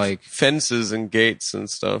you get like fences and gates and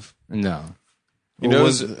stuff. No. You know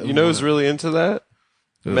who's really into that?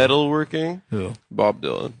 Who? Metalworking? Who? Bob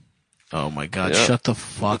Dylan. Oh my god, shut the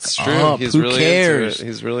fuck it's true. up. He's Who really cares? Into it.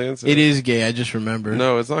 He's really into it. It is gay, I just remembered.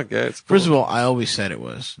 No, it's not gay. It's cool. First of all, I always said it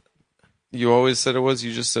was. You always said it was?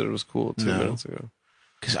 You just said it was cool 2 minutes ago.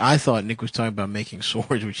 Because I thought Nick was talking about making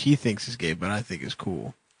swords, which he thinks is gay, but I think is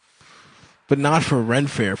cool. But not for a Ren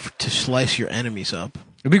Fair, to slice your enemies up.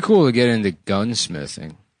 It'd be cool to get into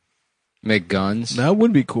gunsmithing. Make guns. That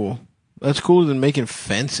would be cool. That's cooler than making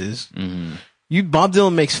fences. Mm-hmm. Bob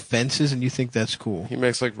Dylan makes fences, and you think that's cool. He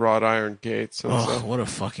makes like wrought iron gates and stuff. What a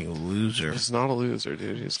fucking loser. He's not a loser,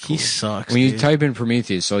 dude. He's cool. He sucks, When you type in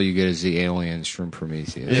Prometheus, all you get is the aliens from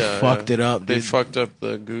Prometheus. They fucked it up, dude. They fucked up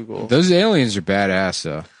the Google. Those aliens are badass,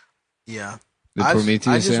 though. Yeah. The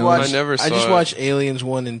Prometheus aliens? I never saw I just it. watched Aliens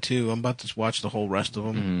 1 and 2. I'm about to watch the whole rest of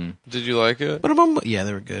them. Mm-hmm. Did you like it? Yeah,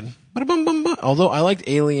 they were good. Although I liked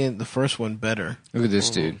Alien, the first one, better Look at this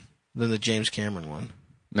dude. than the James Cameron one.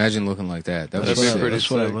 Imagine looking like that. That That'd was be sick. pretty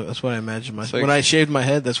That's what I imagined myself. like- When I shaved my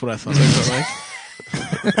head, that's what I thought I looked like.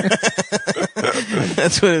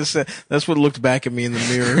 That's what it said. That's what looked back at me in the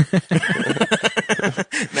mirror.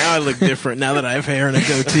 Now I look different. Now that I have hair and a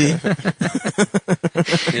goatee.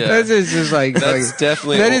 Yeah. That's just like That's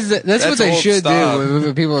definitely that's what they old should style. do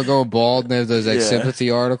when people are going bald and they have those like Yeah. sympathy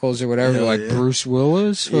articles or whatever, Hell like yeah. Bruce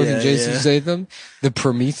Willis, fucking Yeah, Jason yeah. Statham, the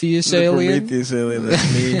Prometheus The alien. Prometheus alien.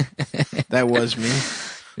 That's me. That was me.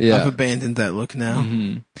 Yeah, I've abandoned that look now.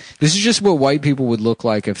 Mm-hmm. This is just what white people would look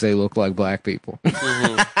like if they looked like black people.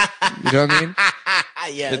 Mm-hmm. You know what I mean?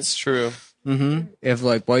 Yes. It's true. Mm-hmm. If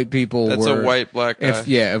like white people That's were a white black guy.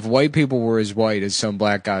 if white people were as white as some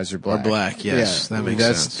black guys are black. Or black, yes. Yeah, That makes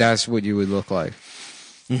that's sense. that's what you would look like.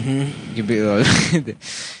 Mm-hmm. You'd be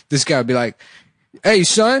this guy would be like, "Hey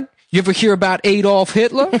son, you ever hear about Adolf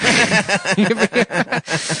Hitler?"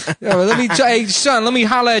 Hey son, let me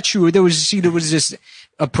holler at you. There was this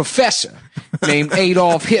a professor named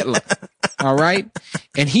Adolf Hitler. All right,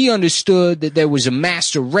 and he understood that there was a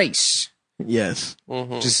master race. Yes.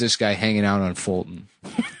 Mm-hmm. Just this guy hanging out on Fulton,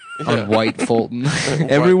 on White Fulton.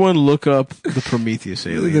 Everyone look up the Prometheus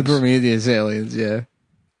aliens. The Prometheus aliens, yeah.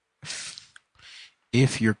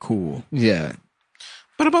 If you're cool. Yeah.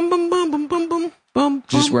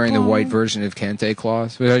 Just wearing the white version of kente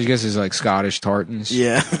cloth, which I guess is like Scottish tartans.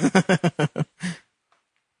 Yeah.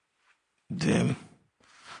 Damn.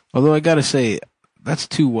 Although I gotta say, that's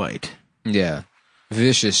too white. Yeah.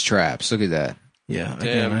 Vicious traps. Look at that. Yeah.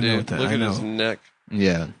 Damn, I know dude. what that, Look I at know. his neck.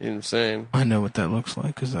 Yeah. Insane. I know what that looks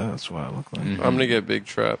like because that's what I look like. I'm gonna get big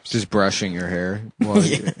traps. Just brushing your hair. While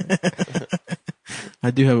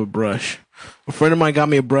I do have a brush. A friend of mine got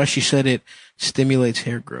me a brush. She said it stimulates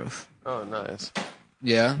hair growth. Oh, nice.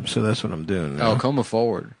 Yeah. So that's what I'm doing now. Oh, come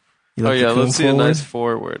forward. You like Oh to yeah, come let's see a forward? nice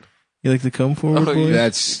forward. You like to come forward, Oh, boy? yeah.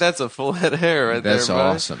 That's That's a full head of hair right there. that's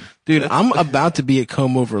bud. awesome. Dude, I'm about to be at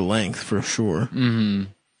comb over length for sure. Mm-hmm.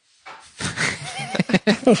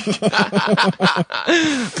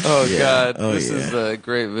 God, Oh, this yeah. is a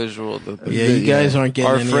great visual. Yeah, you guys aren't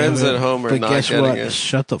getting Our any friends of it, at home are but not guess getting what? it.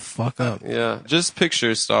 Shut the fuck up. Yeah, just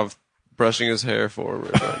picture Stav brushing his hair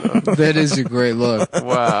forward right now. That is a great look.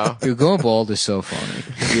 Wow. Dude, going bald is so funny.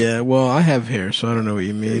 Yeah, well, I have hair, so I don't know what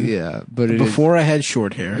you mean. Yeah, but Before I had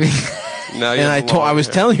short hair. Now you And have I long was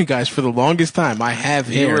hair. telling you guys for the longest time, I have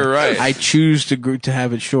You hair. were right. I choose to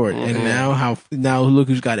have it short, and now look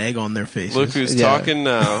who's got egg on their faces. Look who's Yeah. talking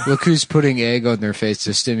now. look who's putting egg on their face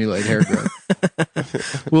to stimulate hair growth.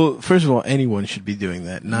 Well, first of all, anyone should be doing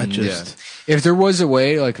that, not just. If there was a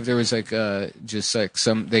way, like if there was like just like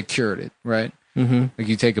they cured it, right? Mm-hmm. Like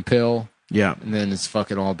you take a pill Yeah, and then it's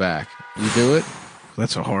fucking all back. You do it?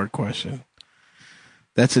 that's a hard question.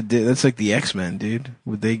 That's like the X-Men, dude.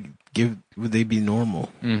 Would they be normal?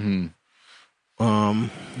 Mm-hmm.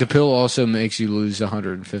 The pill also makes you lose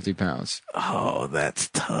 150 pounds. Oh, that's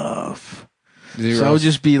tough. Zero. So I would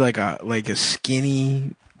just be like a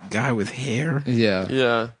skinny guy with hair. Yeah.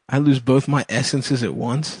 Yeah, I lose both my essences at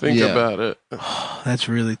once. think Yeah. about it. That's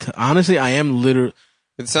really tough. Honestly, I am literally.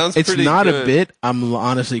 It sounds It's pretty not good. a bit. I'm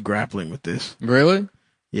honestly grappling with this. Really?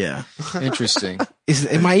 Yeah. Interesting.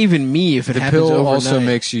 Am I even me if it The happens pill overnight? also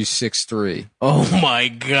makes you 6'3". Oh my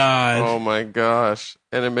god. Oh my gosh.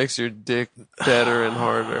 And it makes your dick better and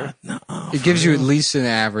harder. It gives you at least an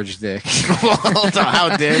average dick.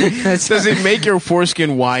 How dare you? Does it make your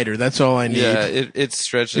foreskin wider? That's all I need. Yeah, it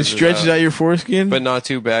stretches It stretches out your foreskin? but not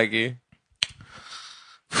too baggy.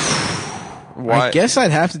 Why? I guess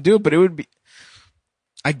I'd have to do it, but it would be.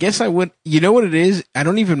 I guess I would. You know what it is? I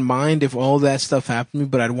don't even mind if all that stuff happened to me,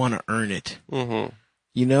 but I'd want to earn it. Mm-hmm.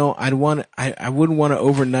 You know, I wouldn't want to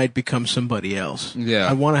overnight become somebody else. Yeah.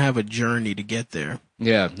 I want to have a journey to get there.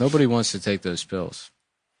 Yeah, nobody wants to take those pills.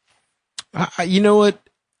 You know what?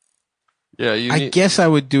 Yeah, you I need, guess I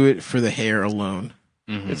would do it for the hair alone.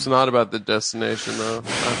 it's not about the destination though. I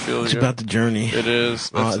feel It's you. about the journey. It is.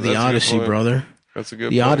 That's The a good Odyssey, point. brother. That's a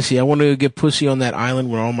good The point. Odyssey. I want to get pussy on that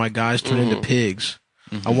island where all my guys turn into pigs.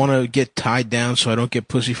 I want to get tied down so I don't get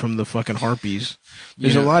pussy from the fucking harpies.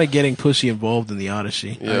 There's a lot of getting pussy involved in the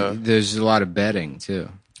Odyssey. Yeah. There's a lot of betting too.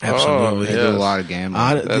 Absolutely. They Oh, do a yes. lot of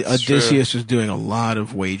gambling. That's Odysseus is doing a lot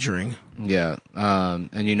of wagering. Yeah, and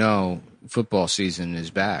you know, football season is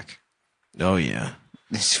back. Oh yeah.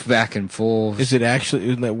 It's back in full. Is it actually?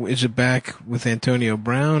 Is it back with Antonio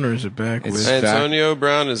Brown or is it back It's with? back. Antonio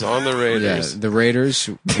Brown is on the Yeah, Raiders. the Raiders.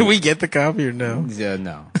 Did we get the copy or no? Yeah,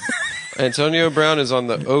 no. Antonio Brown is on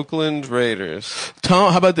the Oakland Raiders.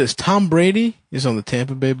 How about this? Tom Brady is on the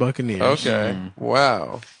Tampa Bay Buccaneers. Okay.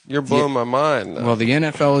 Wow. You're blowing my mind now. Well, the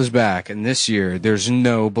NFL is back, and this year there's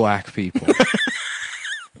no black people.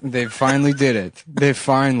 They finally did it. They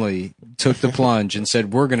finally took the plunge and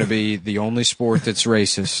said, we're going to be the only sport that's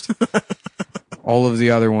racist. All of the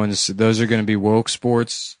other ones, those are going to be woke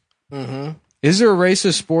sports. Mm-hmm. Is there a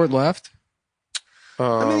racist sport left?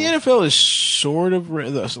 I mean, the NFL is sort of a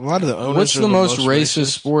lot of the owners. What's are the most racist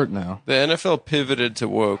sport now? The NFL pivoted to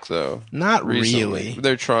woke, though. Not recently. really.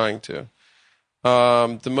 They're trying to.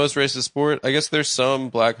 The most racist sport, I guess there's some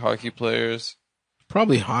black hockey players.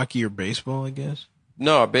 Probably hockey or baseball, I guess.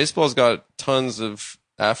 No, baseball's got tons of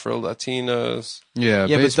Afro-Latinos. Yeah,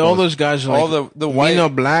 Yeah, but baseball. all those guys are All like the "Me white... no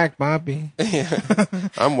black, papi.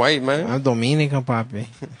 I'm white, man. I'm Dominican, papi.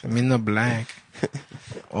 Me no black."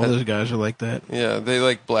 All those guys are like that. Yeah, they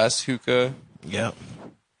like blast hookah. Yep.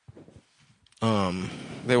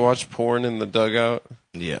 They watch porn in the dugout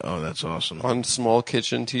Yeah. Oh, that's awesome. on small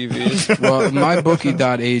kitchen TVs. Well,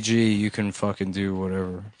 mybookie.ag, you can fucking do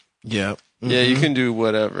whatever. Yep. Yeah, you can do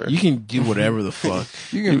whatever. You can do whatever the fuck.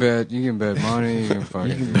 You can bet money. You can You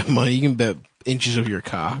fucking. can bet money. You can bet inches of your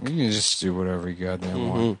cock. You can just do whatever you goddamn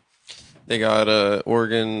want. They got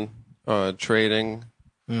organ trading,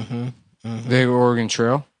 They have Oregon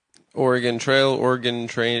Trail. Oregon Trail, Oregon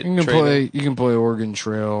train. You can play Oregon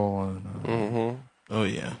Trail. And, Oh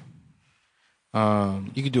yeah.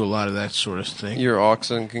 You can do a lot of that sort of thing. Your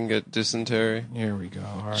oxen can get dysentery. here we go.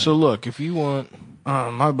 All right. So look, if you want,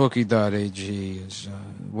 mybookie.ag is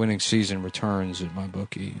winning season returns at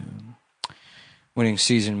mybookie. Winning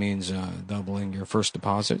season means doubling your first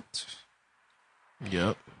deposit.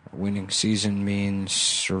 yep, Winning season means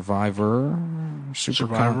Survivor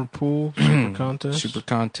pool, super contest. super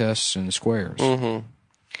contests, and squares. Mm-hmm.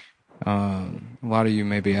 A lot of you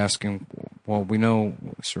may be asking, well, we know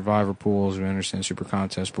Survivor pools, we understand super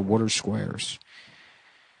contests, but what are squares?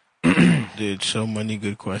 Dude, so many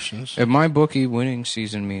good questions. At my bookie, winning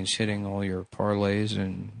season means hitting all your parlays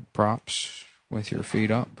and props with your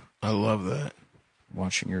feet up, I love that.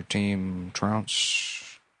 watching your team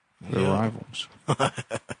trounce. They're rivals.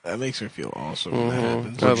 That makes me feel awesome when that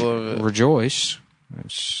happens. I love it. Rejoice.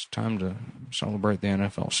 It's time to celebrate the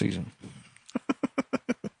NFL season.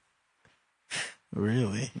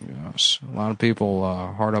 Really? Yes. A lot of people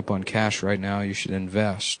hard up on cash right now. You should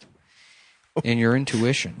invest in your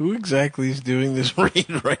intuition. Who exactly is doing this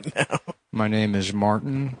read right now? My name is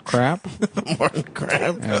Martin Crap. Martin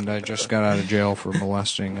Crab. And I just got out of jail for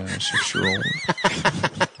molesting a 6-year-old.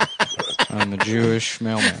 I'm a Jewish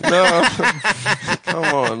mailman. No. Come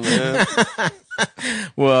on, man.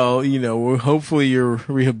 Well, hopefully you're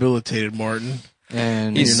rehabilitated, Martin.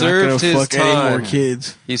 And He You're served not his gonna fuck any more time.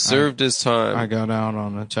 kids. He served his time. I got out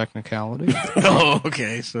on a technicality Oh,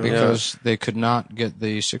 okay. So because they could not get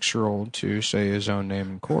the 6-year-old to say his own name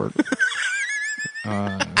in court.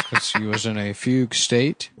 Because he was in a fugue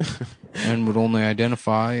state and would only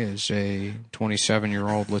identify as a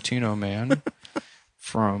 27-year-old Latino man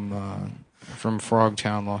from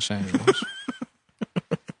Frogtown, Los Angeles.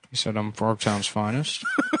 He said, "I'm Frogtown's finest,"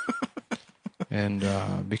 and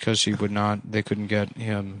because they couldn't get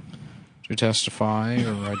him to testify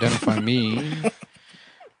or identify me,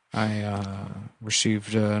 I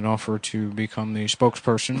received an offer to become the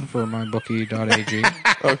spokesperson for mybookie.ag.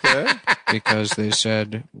 Okay. Because they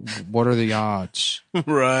said, "What are the odds?"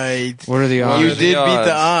 right. What are the odds? You are the did beat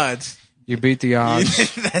the odds? odds. You beat the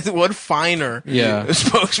odds. That's what finer. Yeah. A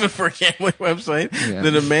spokesman for a gambling website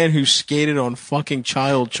than a man who skated on fucking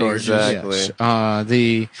child charges. Exactly.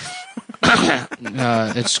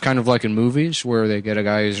 Yes. It's kind of like in movies where they get a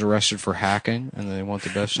guy who's arrested for hacking and they want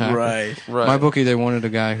the best hacker. Right. Right. My bookie, they wanted a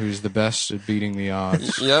guy who's the best at beating the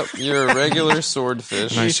odds. Yep, you're a regular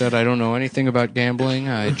swordfish. And I said, I don't know anything about gambling.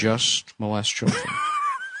 I just molest children.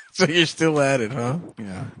 So you're still at it, huh?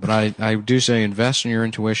 Yeah. But I do say invest in your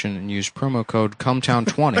intuition and use promo code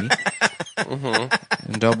CumTown20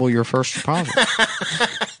 and double your first deposit.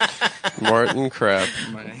 Martin Crap.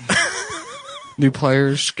 New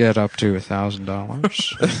players get up to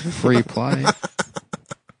 $1,000 free play,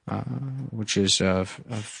 which is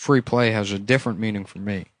free play has a different meaning for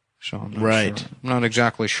me. So I'm not Right. sure. I'm not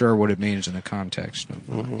exactly sure what it means in the context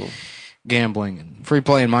of gambling. And free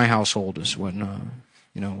play in my household is when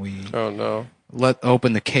we Oh, no. let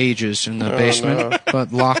open the cages in the basement,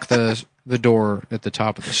 but lock the door at the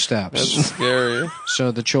top of the steps. That's scary.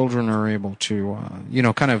 So the children are able to,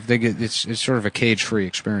 it's sort of a cage-free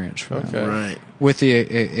experience for them. Okay. Right. With the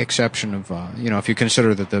exception of, if you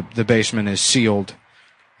consider that the basement is sealed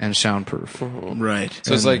and soundproof. Right.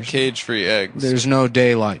 So it's like cage-free eggs. There's no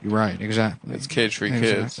daylight. Right, exactly. It's cage-free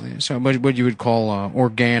kids. Exactly. So what you would call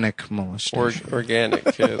organic molestation. Organic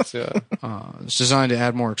kids, yeah. It's designed to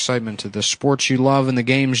add more excitement to the sports you love and the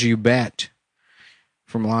games you bet.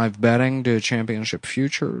 From live betting to championship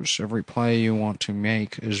futures, every play you want to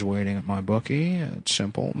make is waiting at MyBookie. It's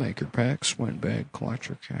simple. Make your picks, win big, collect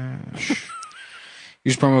your cash.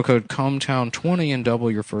 Use promo code CUMTOWN20 and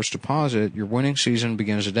double your first deposit. Your winning season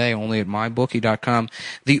begins today only at MyBookie.com.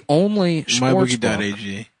 The only sports book...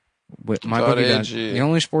 MyBookie.ag. The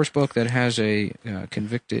only sports book that has a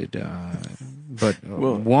convicted,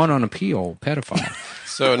 one on appeal pedophile.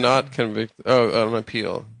 So not convicted. Oh, on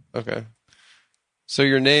appeal. Okay. So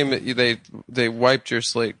your name, they wiped your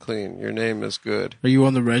slate clean. Your name is good. Are you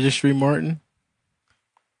on the registry, Martin?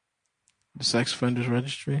 The sex offenders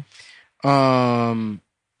registry? I'm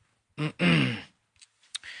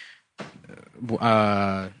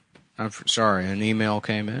sorry, an email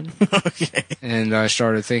came in. Okay. And I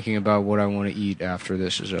started thinking about what I want to eat after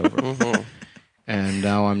this is over. And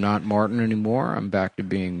now I'm not Martin anymore. I'm back to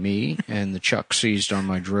being me. And the chuck seized on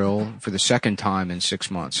my drill for the second time in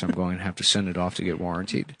 6 months. I'm going to have to send it off to get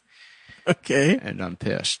warrantied. Okay. And I'm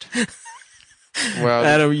pissed. Well,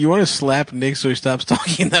 Adam, you want to slap Nick so he stops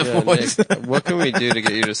talking in that voice? Nick, what can we do to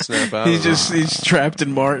get you to snap out? He's trapped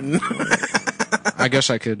in Martin. I guess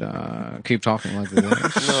I could keep talking like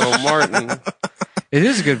this. No, Martin. It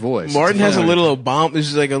is a good voice. Martin has a little Obama. This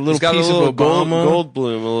is like a little He's got piece a little of Obama. gold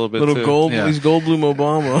bloom a little bit too. Gold. Yeah. He's Goldblum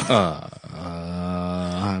Obama.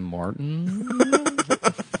 I'm Martin.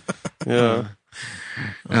 Yeah.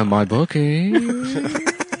 And my bookie.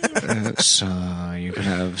 You can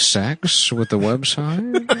have sex with the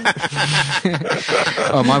website.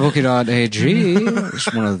 MyBookie.ag is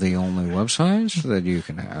one of the only websites that you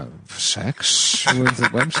can have sex with the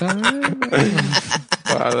website.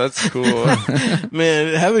 Wow, that's cool.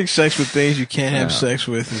 Man, having sex with things you can't have sex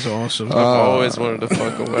with is awesome. I've always wanted to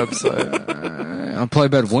fuck a website. Play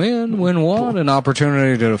bet win what? An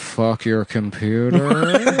opportunity to fuck your computer.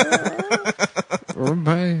 Or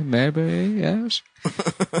maybe, yes.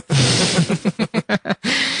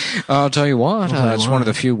 I'll tell you what, it's one of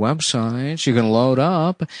the few websites you can load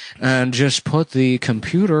up and just put the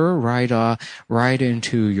computer right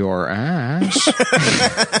into your ass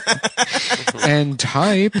and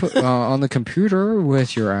type on the computer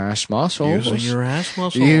with your ass muscles. Using your ass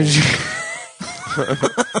muscles.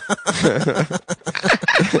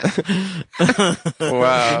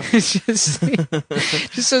 Wow. It's just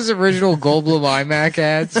those original Goldblum iMac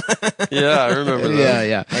ads. Yeah, I remember those.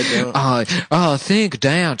 Yeah. I don't. Think,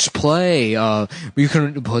 dance, play. You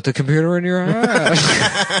can put the computer in your ass.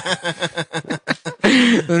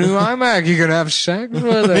 The new iMac, you can have sex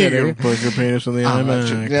with it. You can put your penis on the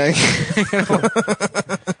iMac.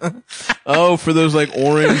 Oh, for those like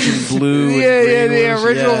orange and blue. Yeah, the ones.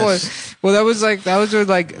 original Yes. one. Well, that was like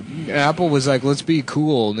Apple was like, let's be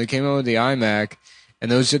cool, and they came out with the iMac,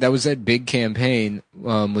 and that was that big campaign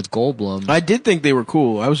with Goldblum. I did think they were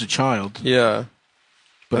cool. I was a child. Yeah.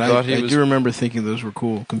 But I do remember thinking those were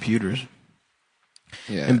cool computers.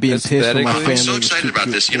 Yeah. And being pissed when my family I'm so excited about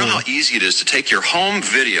this. You know how easy it is to take your home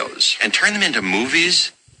videos and turn them into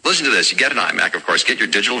movies? Listen to this. You get an iMac, of course. Get your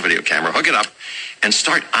digital video camera, hook it up, and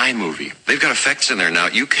start iMovie. They've got effects in there now.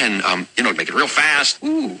 You can, make it real fast.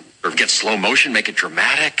 Ooh. Or get slow motion, make it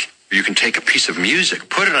dramatic. Or you can take a piece of music,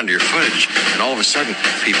 put it under your footage, and all of a sudden,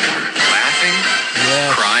 people are laughing,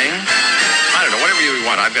 crying. I don't know, whatever you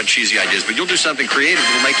want. I've got cheesy ideas, but you'll do something creative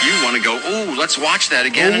that'll make you want to go, ooh, let's watch that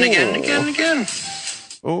again and again and again and again.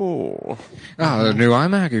 Oh. The new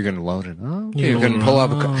iMac, you're gonna load it up. You can pull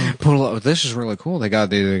up. This is really cool. They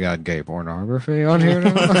got gay pornography on here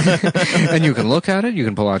now, and you can look at it. You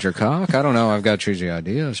can pull out your cock. I don't know. I've got cheesy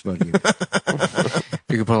ideas, but you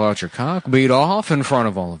can pull out your cock, beat off in front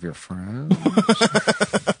of all of your friends.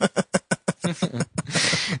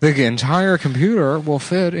 The entire computer will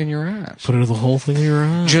fit in your ass. Put the whole thing in your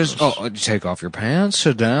ass. Just take off your pants,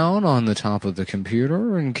 sit down on the top of the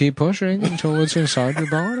computer, and keep pushing until it's inside your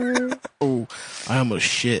body. Oh, I almost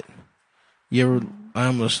shit. I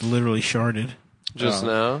almost literally sharted. Just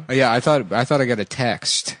now? Yeah, I thought I got a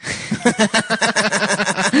text.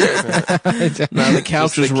 Now the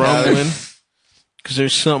couch is rumbling because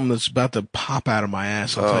there's something that's about to pop out of my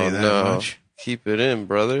ass. I'll tell you that much. Keep it in,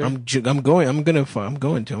 brother. I'm going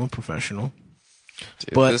to. I'm a professional.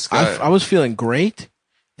 Dude, but this guy, I was feeling great,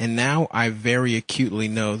 and now I very acutely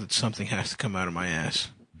know that something has to come out of my ass.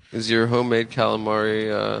 is your homemade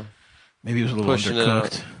calamari Maybe it was a little pushing it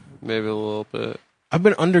undercooked. out? Maybe a little bit. I've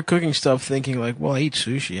been undercooking stuff thinking like, well, I eat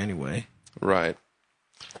sushi anyway. Right.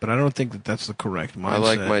 But I don't think that that's the correct mindset. I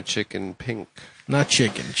like my chicken pink. Not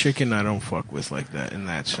chicken. Chicken I don't fuck with like that in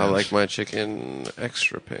that sense. I like my chicken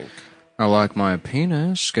extra pink. I like my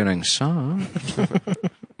penis getting soft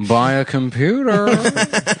by a computer.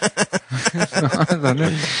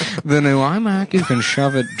 The new iMac, you can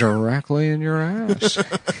shove it directly in your ass.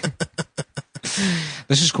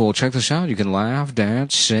 This is cool. Check this out. You can laugh,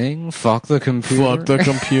 dance, sing, fuck the computer. Fuck the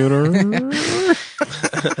computer.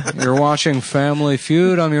 You're watching Family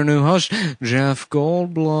Feud. I'm your new host, Jeff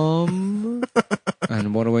Goldblum.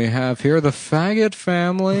 And what do we have here? The Faggot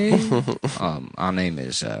Family. Our name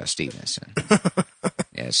is Stevenson.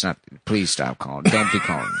 Yeah, it's not. Please stop calling. Don't be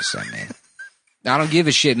calling us that, man. I don't give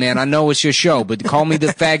a shit, man. I know it's your show, but call me the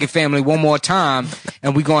Faggot Family one more time,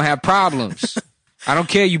 and we're gonna have problems. I don't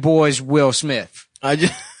care, you boys. Will Smith. I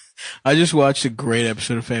just watched a great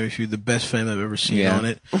episode of Family Feud, the best family I've ever seen on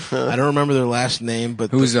it. I don't remember their last name,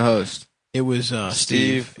 but Who's the host? It was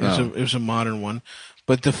Steve. Oh. It was a modern one,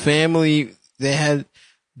 but the family they had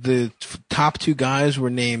the top two guys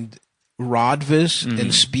were named Rodvis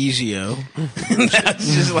and Spezio. And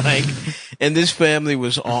that's just like, and this family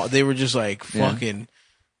was all they were just like fucking.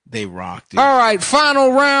 They rocked. Dude. All right,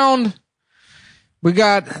 final round. We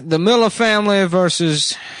got the Miller family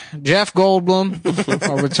versus Jeff Goldblum,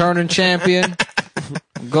 our returning champion.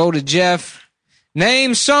 Go to Jeff.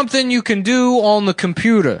 Name something you can do on the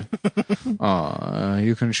computer.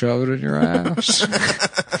 You can shove it in your ass.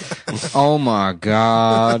 Oh my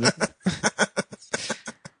God.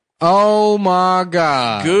 Oh my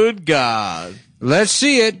God. Good God. Let's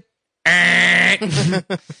see it.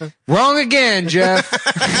 Wrong again, Jeff.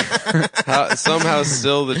 Somehow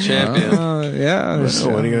still the champion. Yeah. So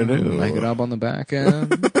what are you gonna do? Make it up on the back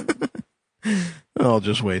end. I'll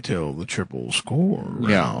just wait till the triple score.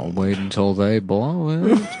 Yeah, I'll wait until they blow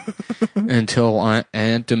it. Until Aunt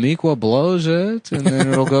Demiqua blows it, and then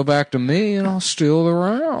it'll go back to me, and I'll steal the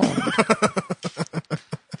round.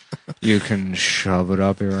 You can shove it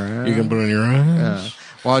up your ass. You can put it in your ass.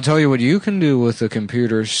 Well, I'll tell you what you can do with the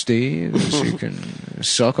computer, Steve, is you can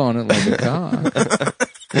suck on it like a cock.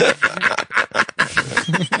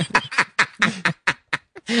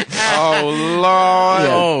 Oh, Lord.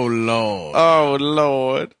 Oh, Lord.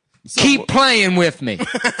 playing with me.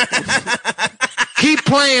 Keep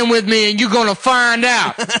playing with me and you're going to find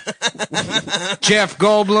out. Jeff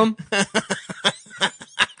Goldblum.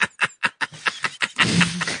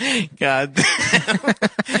 God damn.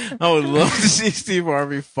 I would love to see Steve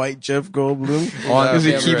Harvey fight Jeff Goldblum because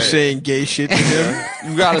he keeps saying gay shit to him.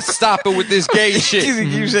 You gotta stop it with this gay shit. He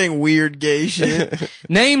keeps saying weird gay shit.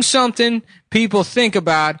 Name something people think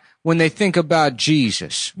about when they think about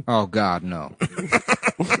Jesus. Oh, God, no.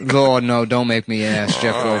 Lord, no, don't make me ask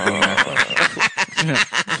Jeff Goldblum.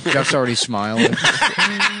 Jeff's already smiling.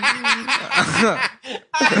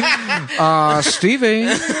 Stevie,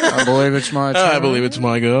 I believe it's my turn. I believe it's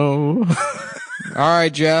my go. All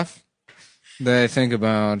right, Jeff. They think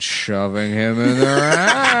about shoving him in their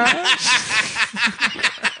ass.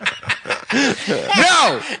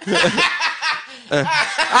 No!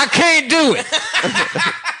 I can't do it.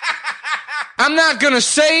 I'm not going to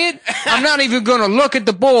say it. I'm not even going to look at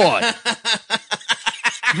the board.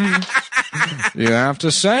 You have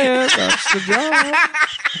to say it. That's the job.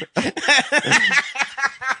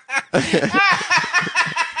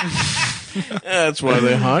 That's why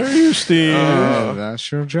they hire you, Steve. Oh, that's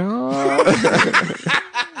your job.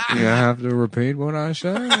 You have to repeat what I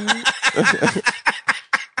say.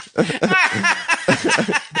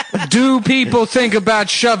 Do people think about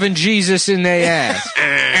shoving Jesus in their ass?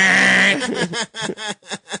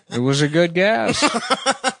 It was a good guess.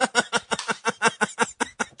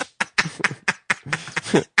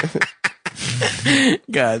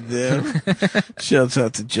 God damn. Shouts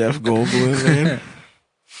out to Jeff Goldblum, man.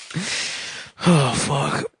 Oh,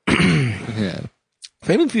 fuck. Yeah.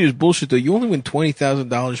 Family Feud is bullshit, though. You only win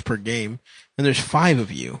 $20,000 per game, and there's 5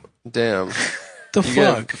 of you. Damn. The You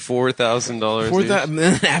fuck? get $4,000.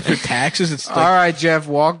 $4,000 after taxes, it's like, All right, Jeff,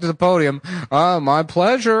 walk to the podium. My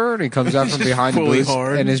pleasure. And he comes out from behind the fully booth,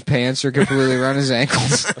 hard. and his pants are completely around his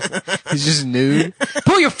ankles. He's just nude.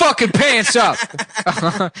 Pull your fucking pants up.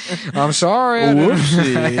 I'm sorry.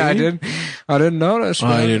 Whoopsie. I didn't notice.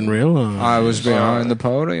 I man. didn't realize. I was behind the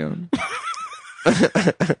podium.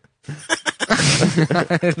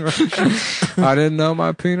 I didn't know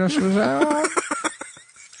my penis was out.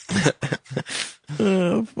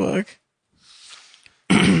 Oh, fuck.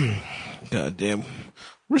 God damn.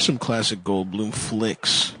 What are some classic Goldblum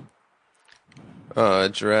flicks?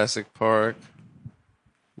 Jurassic Park.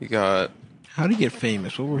 You got... How did he get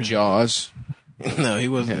famous? What were his... Jaws. No, he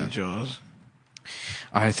wasn't in Jaws.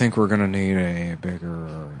 I think we're gonna need a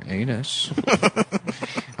bigger anus.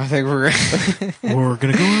 I think we're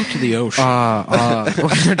gonna go out to the ocean.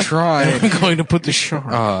 we're gonna try. I'm going to put the shark.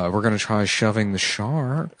 We're gonna try shoving the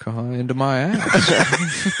shark into my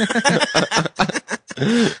ass.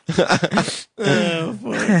 Oh,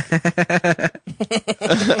 fuck.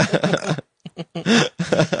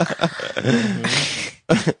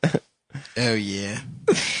 Oh, yeah.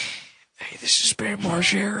 Hey, this is Bam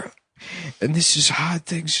Margera, and this is hide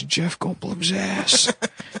things in Jeff Goldblum's ass.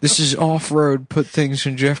 This is off-road put things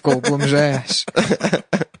in Jeff Goldblum's ass.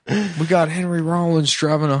 We got Henry Rollins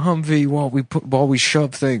driving a Humvee while we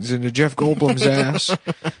shove things into Jeff Goldblum's ass.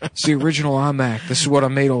 It's the original iMac. This is what I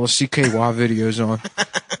made all the CKY videos on.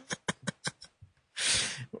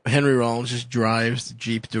 Henry Rollins just drives the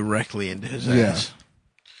Jeep directly into his ass.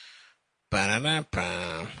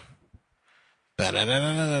 Ba-da-da-ba.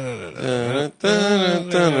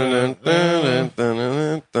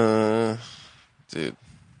 Dude,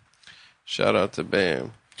 shout out to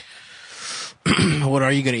Bam. What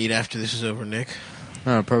are you going to eat after this is over, Nick?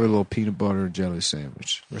 Probably a little peanut butter and jelly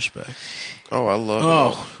sandwich. Respect. Oh, I love Oh,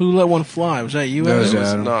 who let one fly? Was that you? That it. was It was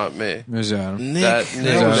Adam. not me. There's Adam. Nick, That-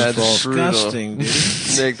 Nick, was that's disgusting,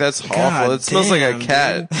 dude. Nick, that's awful. God It smells like a damn,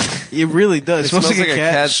 cat. It really does. It smells like a cat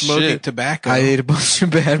cat's smoking shit. tobacco. I ate a bunch of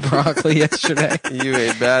bad broccoli yesterday. You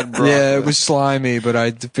ate bad broccoli. Yeah, it was slimy, but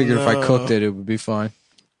I figured if I cooked it, it would be fine.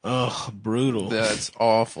 Ugh, brutal. That's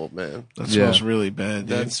awful, man. That Yeah. smells really bad,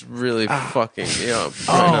 dude. That's really fucking yum.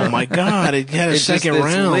 Oh my god, it had a second it's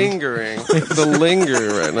round. lingering. The linger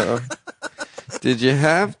right now. Did you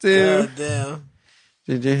have to? Damn.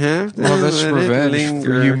 Did you have to? Well, that's let it revenge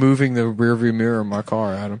linger? for you moving the rearview mirror in my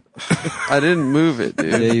car, Adam. I didn't move it,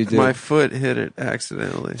 dude. Yeah, you did. My foot hit it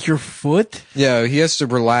accidentally. Your foot? Yeah, he has to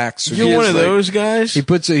relax. You're He one is of like- those guys? He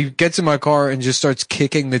gets in my car and just starts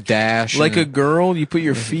kicking the dash. Like a and, girl, you put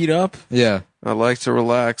your feet up? yeah. I like to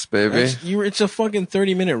relax, baby. It's a fucking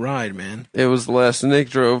 30-minute ride, man. It was less. Nick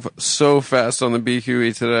drove so fast on the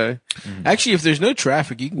BQE today. Actually, if there's no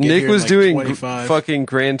traffic, you can get Nick here in was like doing 25. fucking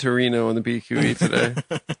Gran Torino on the BQE today.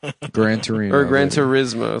 Gran Torino. Or Gran baby.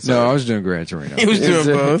 Turismo. No, sorry. I was doing Gran Torino. He was doing He was-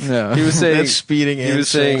 both. Yeah. He was saying That's speeding he and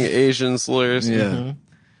was saying stuff. Asian slurs. Yeah.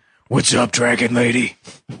 What's up, dragon lady?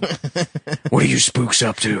 What are you spooks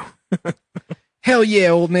up to? Hell yeah,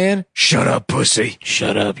 old man. Shut up, pussy.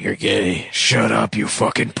 Shut up, you're gay. Shut up, you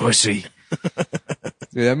fucking pussy.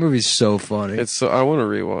 Dude, that movie's so funny. I want to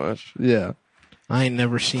rewatch. Yeah. I ain't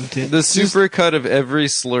never seen it. The super cut of every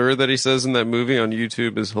slur that he says in that movie on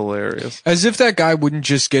YouTube is hilarious. As if that guy wouldn't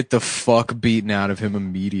just get the fuck beaten out of him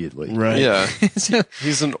immediately. Right. Yeah.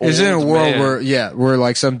 He's an old Is in a world man. where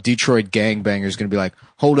like some Detroit gangbanger is going to be like,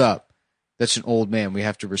 hold up. That's an old man. We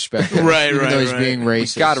have to respect him. Right, Even right, though he's right. being We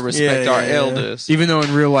racist. gotta respect Yeah, our yeah, yeah. elders. Even though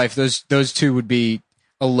in real life, those two would be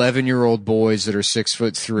 11-year-old boys that are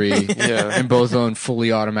 6'3", Yeah. and both own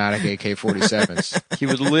fully automatic AK-47s. He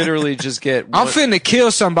would literally just get. I'm finna kill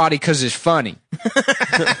somebody because it's funny.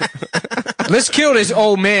 Let's kill this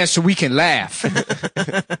old man so we can laugh.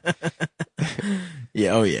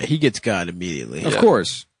 Yeah, oh yeah, he gets got immediately. Of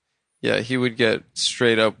course. Yeah, he would get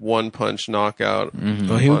straight up one punch knockout.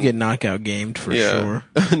 Well, he would get knockout gamed for sure.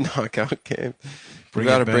 Knockout game. We Bring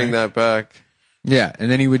gotta it bring that back. Yeah, and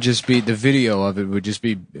then he would just be, the video of it would just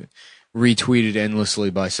be retweeted endlessly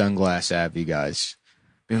by Sunglass Abbey guys.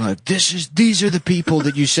 Being like, these are the people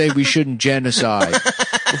that you say we shouldn't genocide.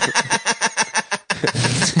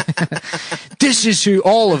 This is who,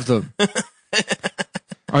 all of them.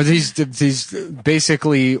 Are these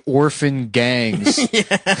basically orphan gangs? And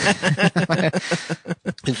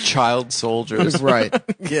child soldiers. Right.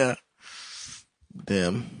 Yeah.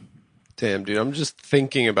 Damn. Damn, dude, I'm just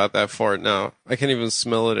thinking about that fart now. I can't even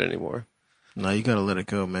smell it anymore. No, you gotta let it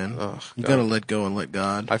go, man. Oh, you God. gotta let go and let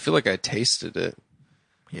God. I feel like I tasted it.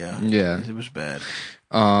 Yeah. Yeah. It was bad.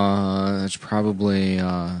 It's probably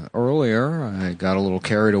earlier. I got a little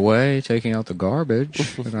carried away taking out the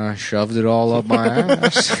garbage, and I shoved it all up my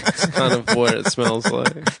ass. It's kind of what it smells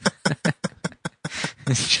like.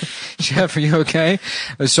 Jeff, are you okay?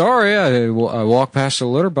 Sorry, I walked past the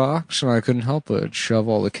litter box and I couldn't help but shove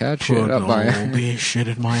all the cat shit up my ass, be shit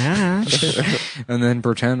in my ass. and then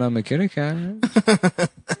pretend I'm a kitty cat.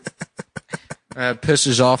 That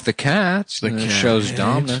pisses off the cats. And it cat shows hates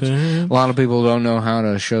dominance. him. A lot of people don't know how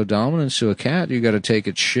to show dominance to a cat. You got to take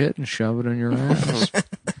its shit and shove it in your ass.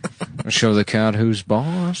 And show the cat who's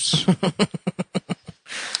boss.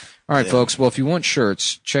 All right, folks. Well, if you want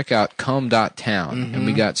shirts, check out cum.town. And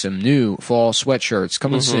we got some new fall sweatshirts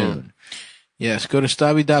coming soon. Yes, go to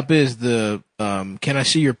stabby.biz. The Can I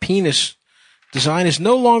See Your Penis design is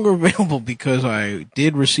no longer available because I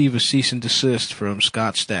did receive a cease and desist from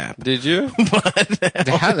Scott Stapp. Did you?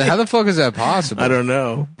 How the fuck is that possible? I don't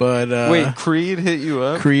know, but Wait, Creed hit you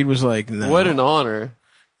up? Creed was like, no. What an honor.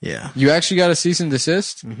 Yeah. You actually got a cease and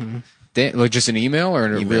desist? Mm-hmm. Like just an email or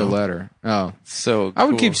a real letter? Oh. So I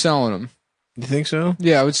would cool. keep selling them. You think so?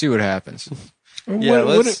 Yeah, I would see what happens. Yeah,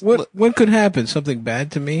 what could happen? Something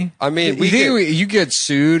bad to me? I mean, You get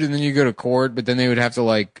sued and then you go to court, but then they would have to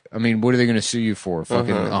what are they going to sue you for?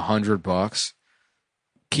 Fucking $100?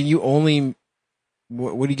 Can you only?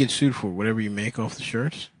 What do you get sued for? Whatever you make off the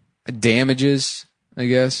shirts? Damages, I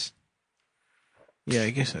guess. Yeah,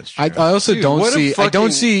 I guess that's true. I also Dude, don't what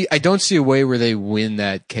a see. I don't see a way where they win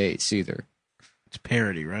that case either. It's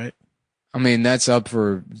parody, right? I mean, that's up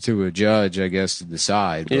to a judge, I guess, to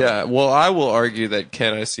decide. But, yeah, well, I will argue that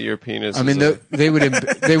 "Can I See Your Penis"? I mean, they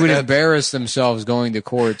would embarrass themselves going to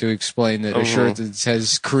court to explain that a shirt that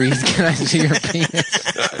says "Creed, can I see your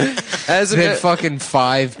penis?" as that fucking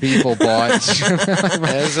 5 people bought.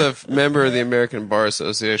 as a member of the American Bar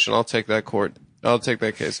Association, I'll take that court. I'll take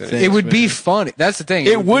that case. Anyway. It would be funny. That's the thing.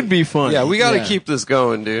 It would be fun. Yeah, we got to Yeah. keep this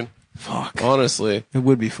going, dude. Fuck. Honestly. It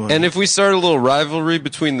would be fun. And if we start a little rivalry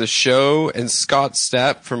between the show and Scott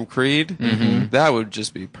Stapp from Creed, that would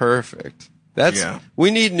just be perfect. We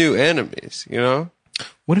need new enemies, you know?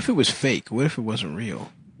 What if it was fake? What if it wasn't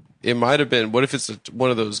real? It might have been. What if it's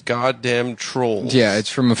one of those goddamn trolls? Yeah,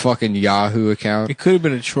 it's from a fucking Yahoo account. It could have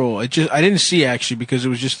been a troll. I didn't see actually because it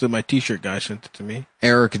was just that my T-shirt guy sent it to me.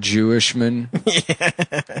 Eric Jewishman,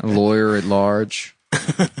 a lawyer at large.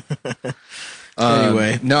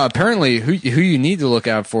 Anyway, no. Apparently, who you need to look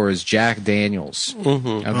out for is Jack Daniels. I've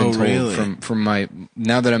been told really? from my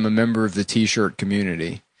now that I'm a member of the T-shirt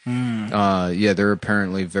community. Yeah, they're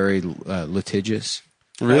apparently very litigious.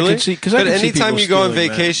 Really? Because but anytime you go on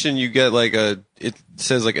vacation, you get it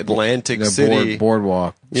says like Atlantic City.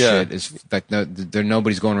 Boardwalk Yeah. shit is like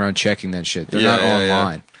nobody's going around checking that shit. They're Yeah, not yeah,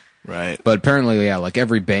 online. Right. But apparently, yeah, like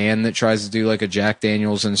every band that tries to do like a Jack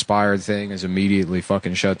Daniels inspired thing is immediately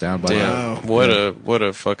fucking shut down by Damn. What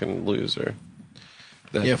a fucking loser.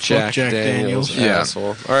 That Yeah, fuck Jack Daniels. Yeah.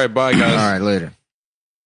 asshole. All right, bye guys. All right, later.